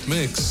right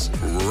mix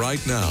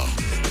right now.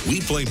 We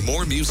play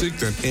more music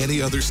than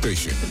any other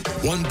station.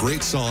 One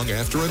great song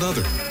after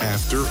another.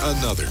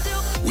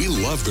 We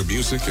love the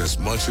music as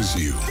much as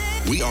you.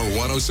 We are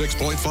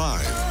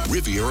 106.5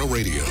 Riviera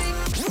Radio.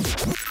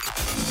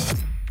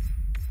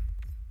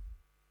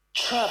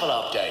 Travel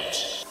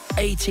update.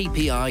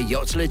 ATPI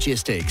Yacht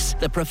Logistics,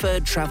 the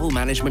preferred travel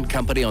management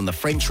company on the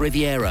French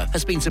Riviera,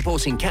 has been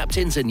supporting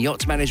captains and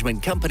yacht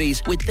management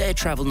companies with their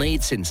travel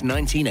needs since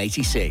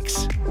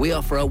 1986. We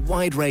offer a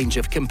wide range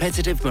of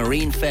competitive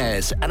marine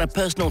fares and a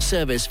personal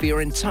service for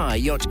your entire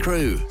yacht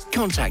crew.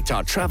 Contact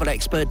our travel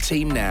expert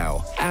team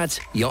now at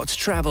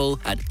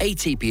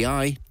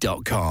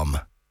yachttravel@atpi.com.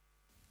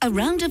 A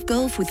round of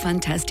golf with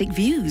fantastic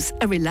views,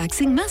 a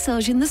relaxing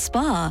massage in the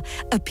spa,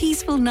 a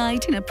peaceful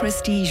night in a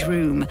prestige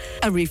room,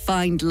 a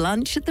refined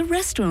lunch at the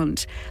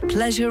restaurant,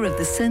 pleasure of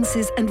the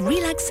senses and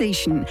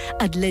relaxation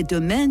at Les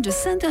Domaines de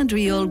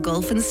Saint-Andriol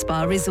Golf and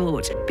Spa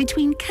Resort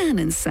between Cannes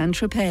and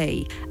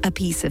Saint-Tropez. A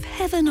piece of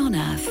heaven on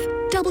earth.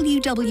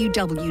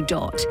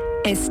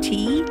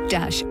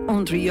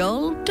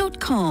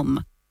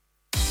 www.st-andriol.com.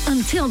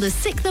 Until the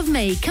 6th of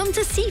May, come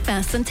to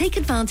CFAS and take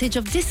advantage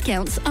of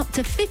discounts up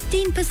to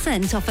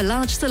 15% off a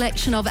large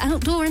selection of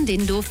outdoor and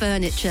indoor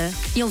furniture.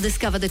 You'll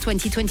discover the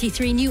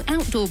 2023 new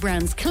outdoor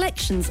brands,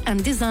 collections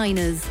and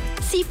designers.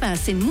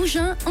 CFAS in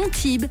Mougins,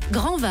 Antibes,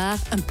 Grand Var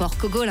and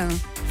Port-Cogolin.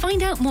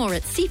 Find out more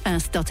at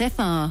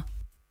cfas.fr.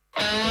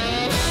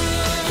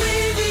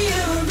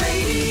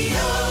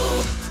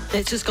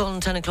 It's just gone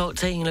 10 o'clock,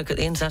 taking a look at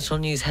the international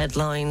news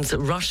headlines.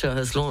 Russia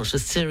has launched a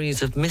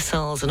series of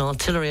missiles and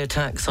artillery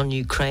attacks on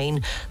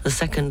Ukraine, the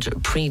second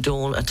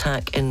pre-dawn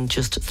attack in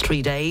just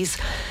 3 days.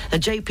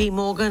 JP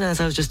Morgan, as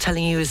I was just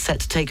telling you, is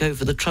set to take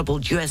over the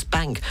troubled US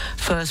bank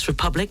First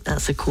Republic.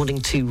 That's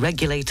according to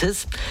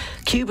regulators.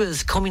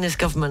 Cuba's communist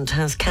government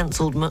has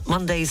cancelled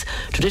Monday's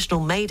traditional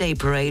May Day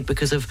parade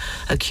because of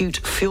acute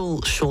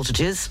fuel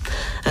shortages.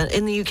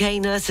 In the UK,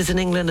 nurses in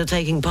England are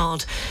taking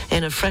part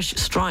in a fresh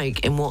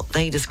strike in what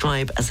they describe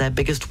as their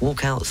biggest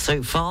walkout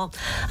so far.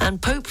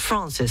 And Pope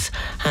Francis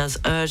has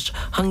urged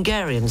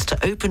Hungarians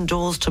to open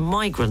doors to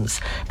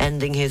migrants,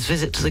 ending his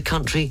visit to the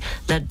country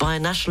led by a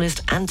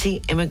nationalist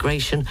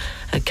anti-immigration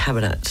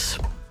cabinet.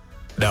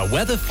 The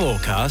weather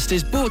forecast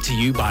is brought to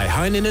you by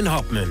Heinen and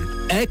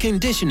Hopman, air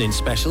conditioning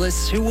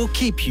specialists who will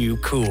keep you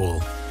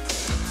cool.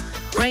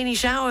 Rainy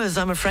showers,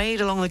 I'm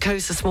afraid, along the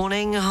coast this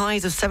morning.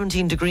 Highs of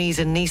 17 degrees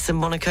in Nice and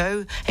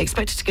Monaco.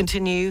 Expected to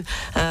continue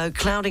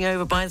clouding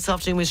over by this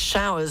afternoon with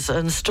showers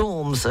and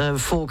storms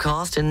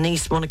forecast in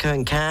Nice, Monaco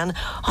and Cannes.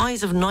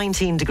 Highs of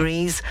 19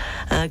 degrees.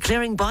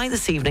 Clearing by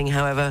this evening,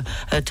 however,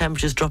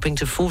 temperatures dropping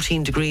to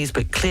 14 degrees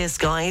but clear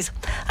skies.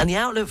 And the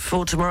outlook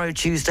for tomorrow,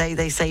 Tuesday,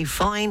 they say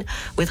fine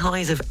with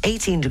highs of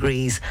 18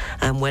 degrees.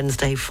 And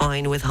Wednesday,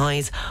 fine with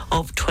highs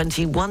of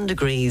 21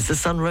 degrees. The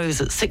sun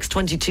rose at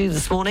 6:22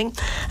 this morning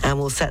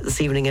and will set this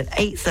evening at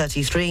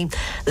 8:33.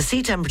 The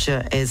sea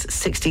temperature is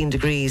 16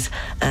 degrees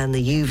and the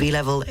UV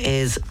level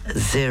is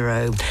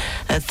 0.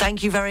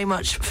 Thank you very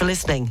much for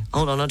listening.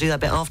 Hold on, I'll do that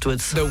bit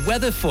afterwards. The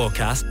weather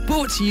forecast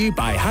brought to you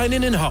by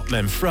Heinen and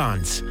Hopman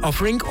France,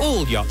 offering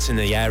all yachts in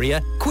the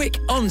area quick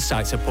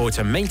on-site support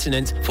and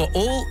maintenance for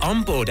all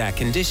on-board air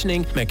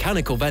conditioning,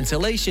 mechanical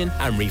ventilation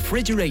and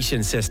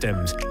refrigeration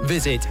systems.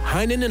 Visit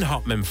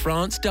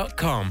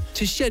heinenandhopmanfrance.com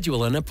to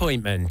schedule an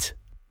appointment.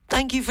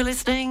 Thank you for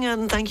listening,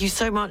 and thank you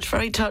so much.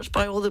 Very touched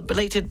by all the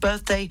belated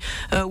birthday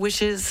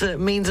wishes.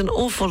 It means an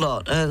awful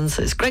lot, and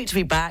so it's great to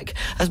be back.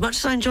 As much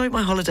as I enjoyed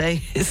my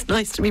holiday, it's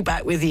nice to be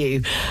back with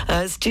you.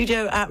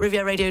 Studio at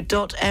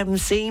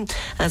rivieradio.mc.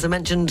 As I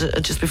mentioned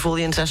just before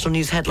the international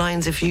news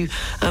headlines, if you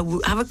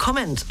have a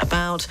comment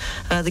about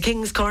the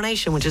King's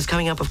coronation, which is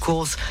coming up, of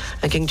course,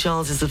 King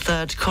Charles is the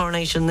third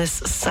coronation this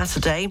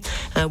Saturday.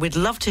 We'd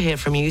love to hear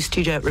from you,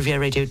 studio at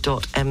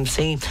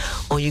rivieradio.mc,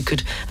 or you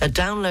could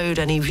download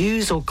any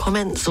views or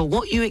comments or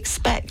what you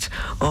expect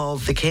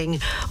of the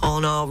King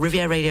on our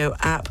Riviera Radio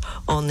app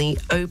on the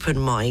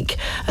open mic.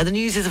 The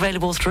news is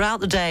available throughout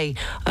the day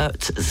at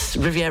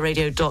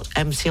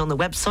rivieradio.mc on the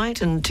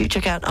website, and do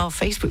check out our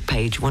Facebook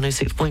page,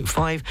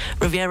 106.5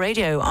 Riviera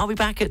Radio. I'll be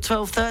back at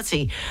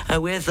 12:30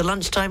 with the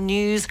lunchtime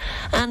news,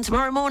 and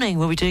tomorrow morning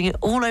we'll be doing it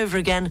all over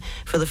again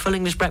for the Full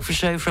English Breakfast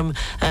Show from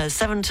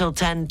 7 till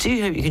 10.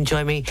 Do hope you can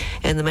join me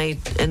in the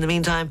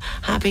meantime.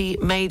 Happy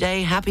May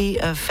Day, happy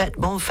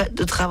bon fête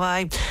de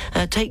travail.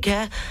 Take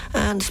care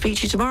and speak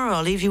to you tomorrow.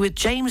 I'll leave you with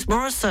James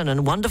Morrison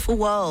and Wonderful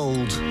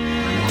World.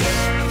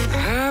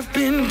 I've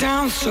been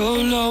down so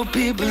low,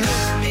 people look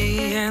at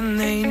me and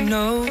they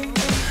know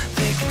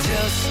they can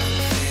tell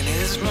something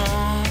is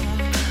wrong,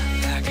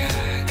 like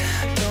I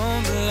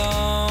don't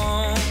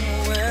belong.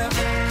 Well,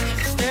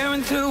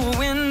 staring through a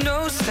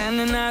window,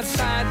 standing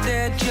outside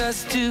there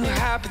just too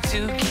happy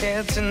to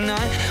care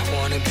tonight.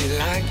 Wanna be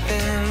like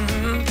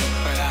them,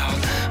 but I'll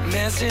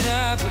mess it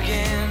up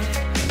again.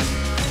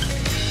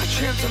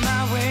 Tripped on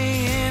my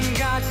way in,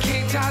 got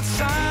kicked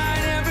outside.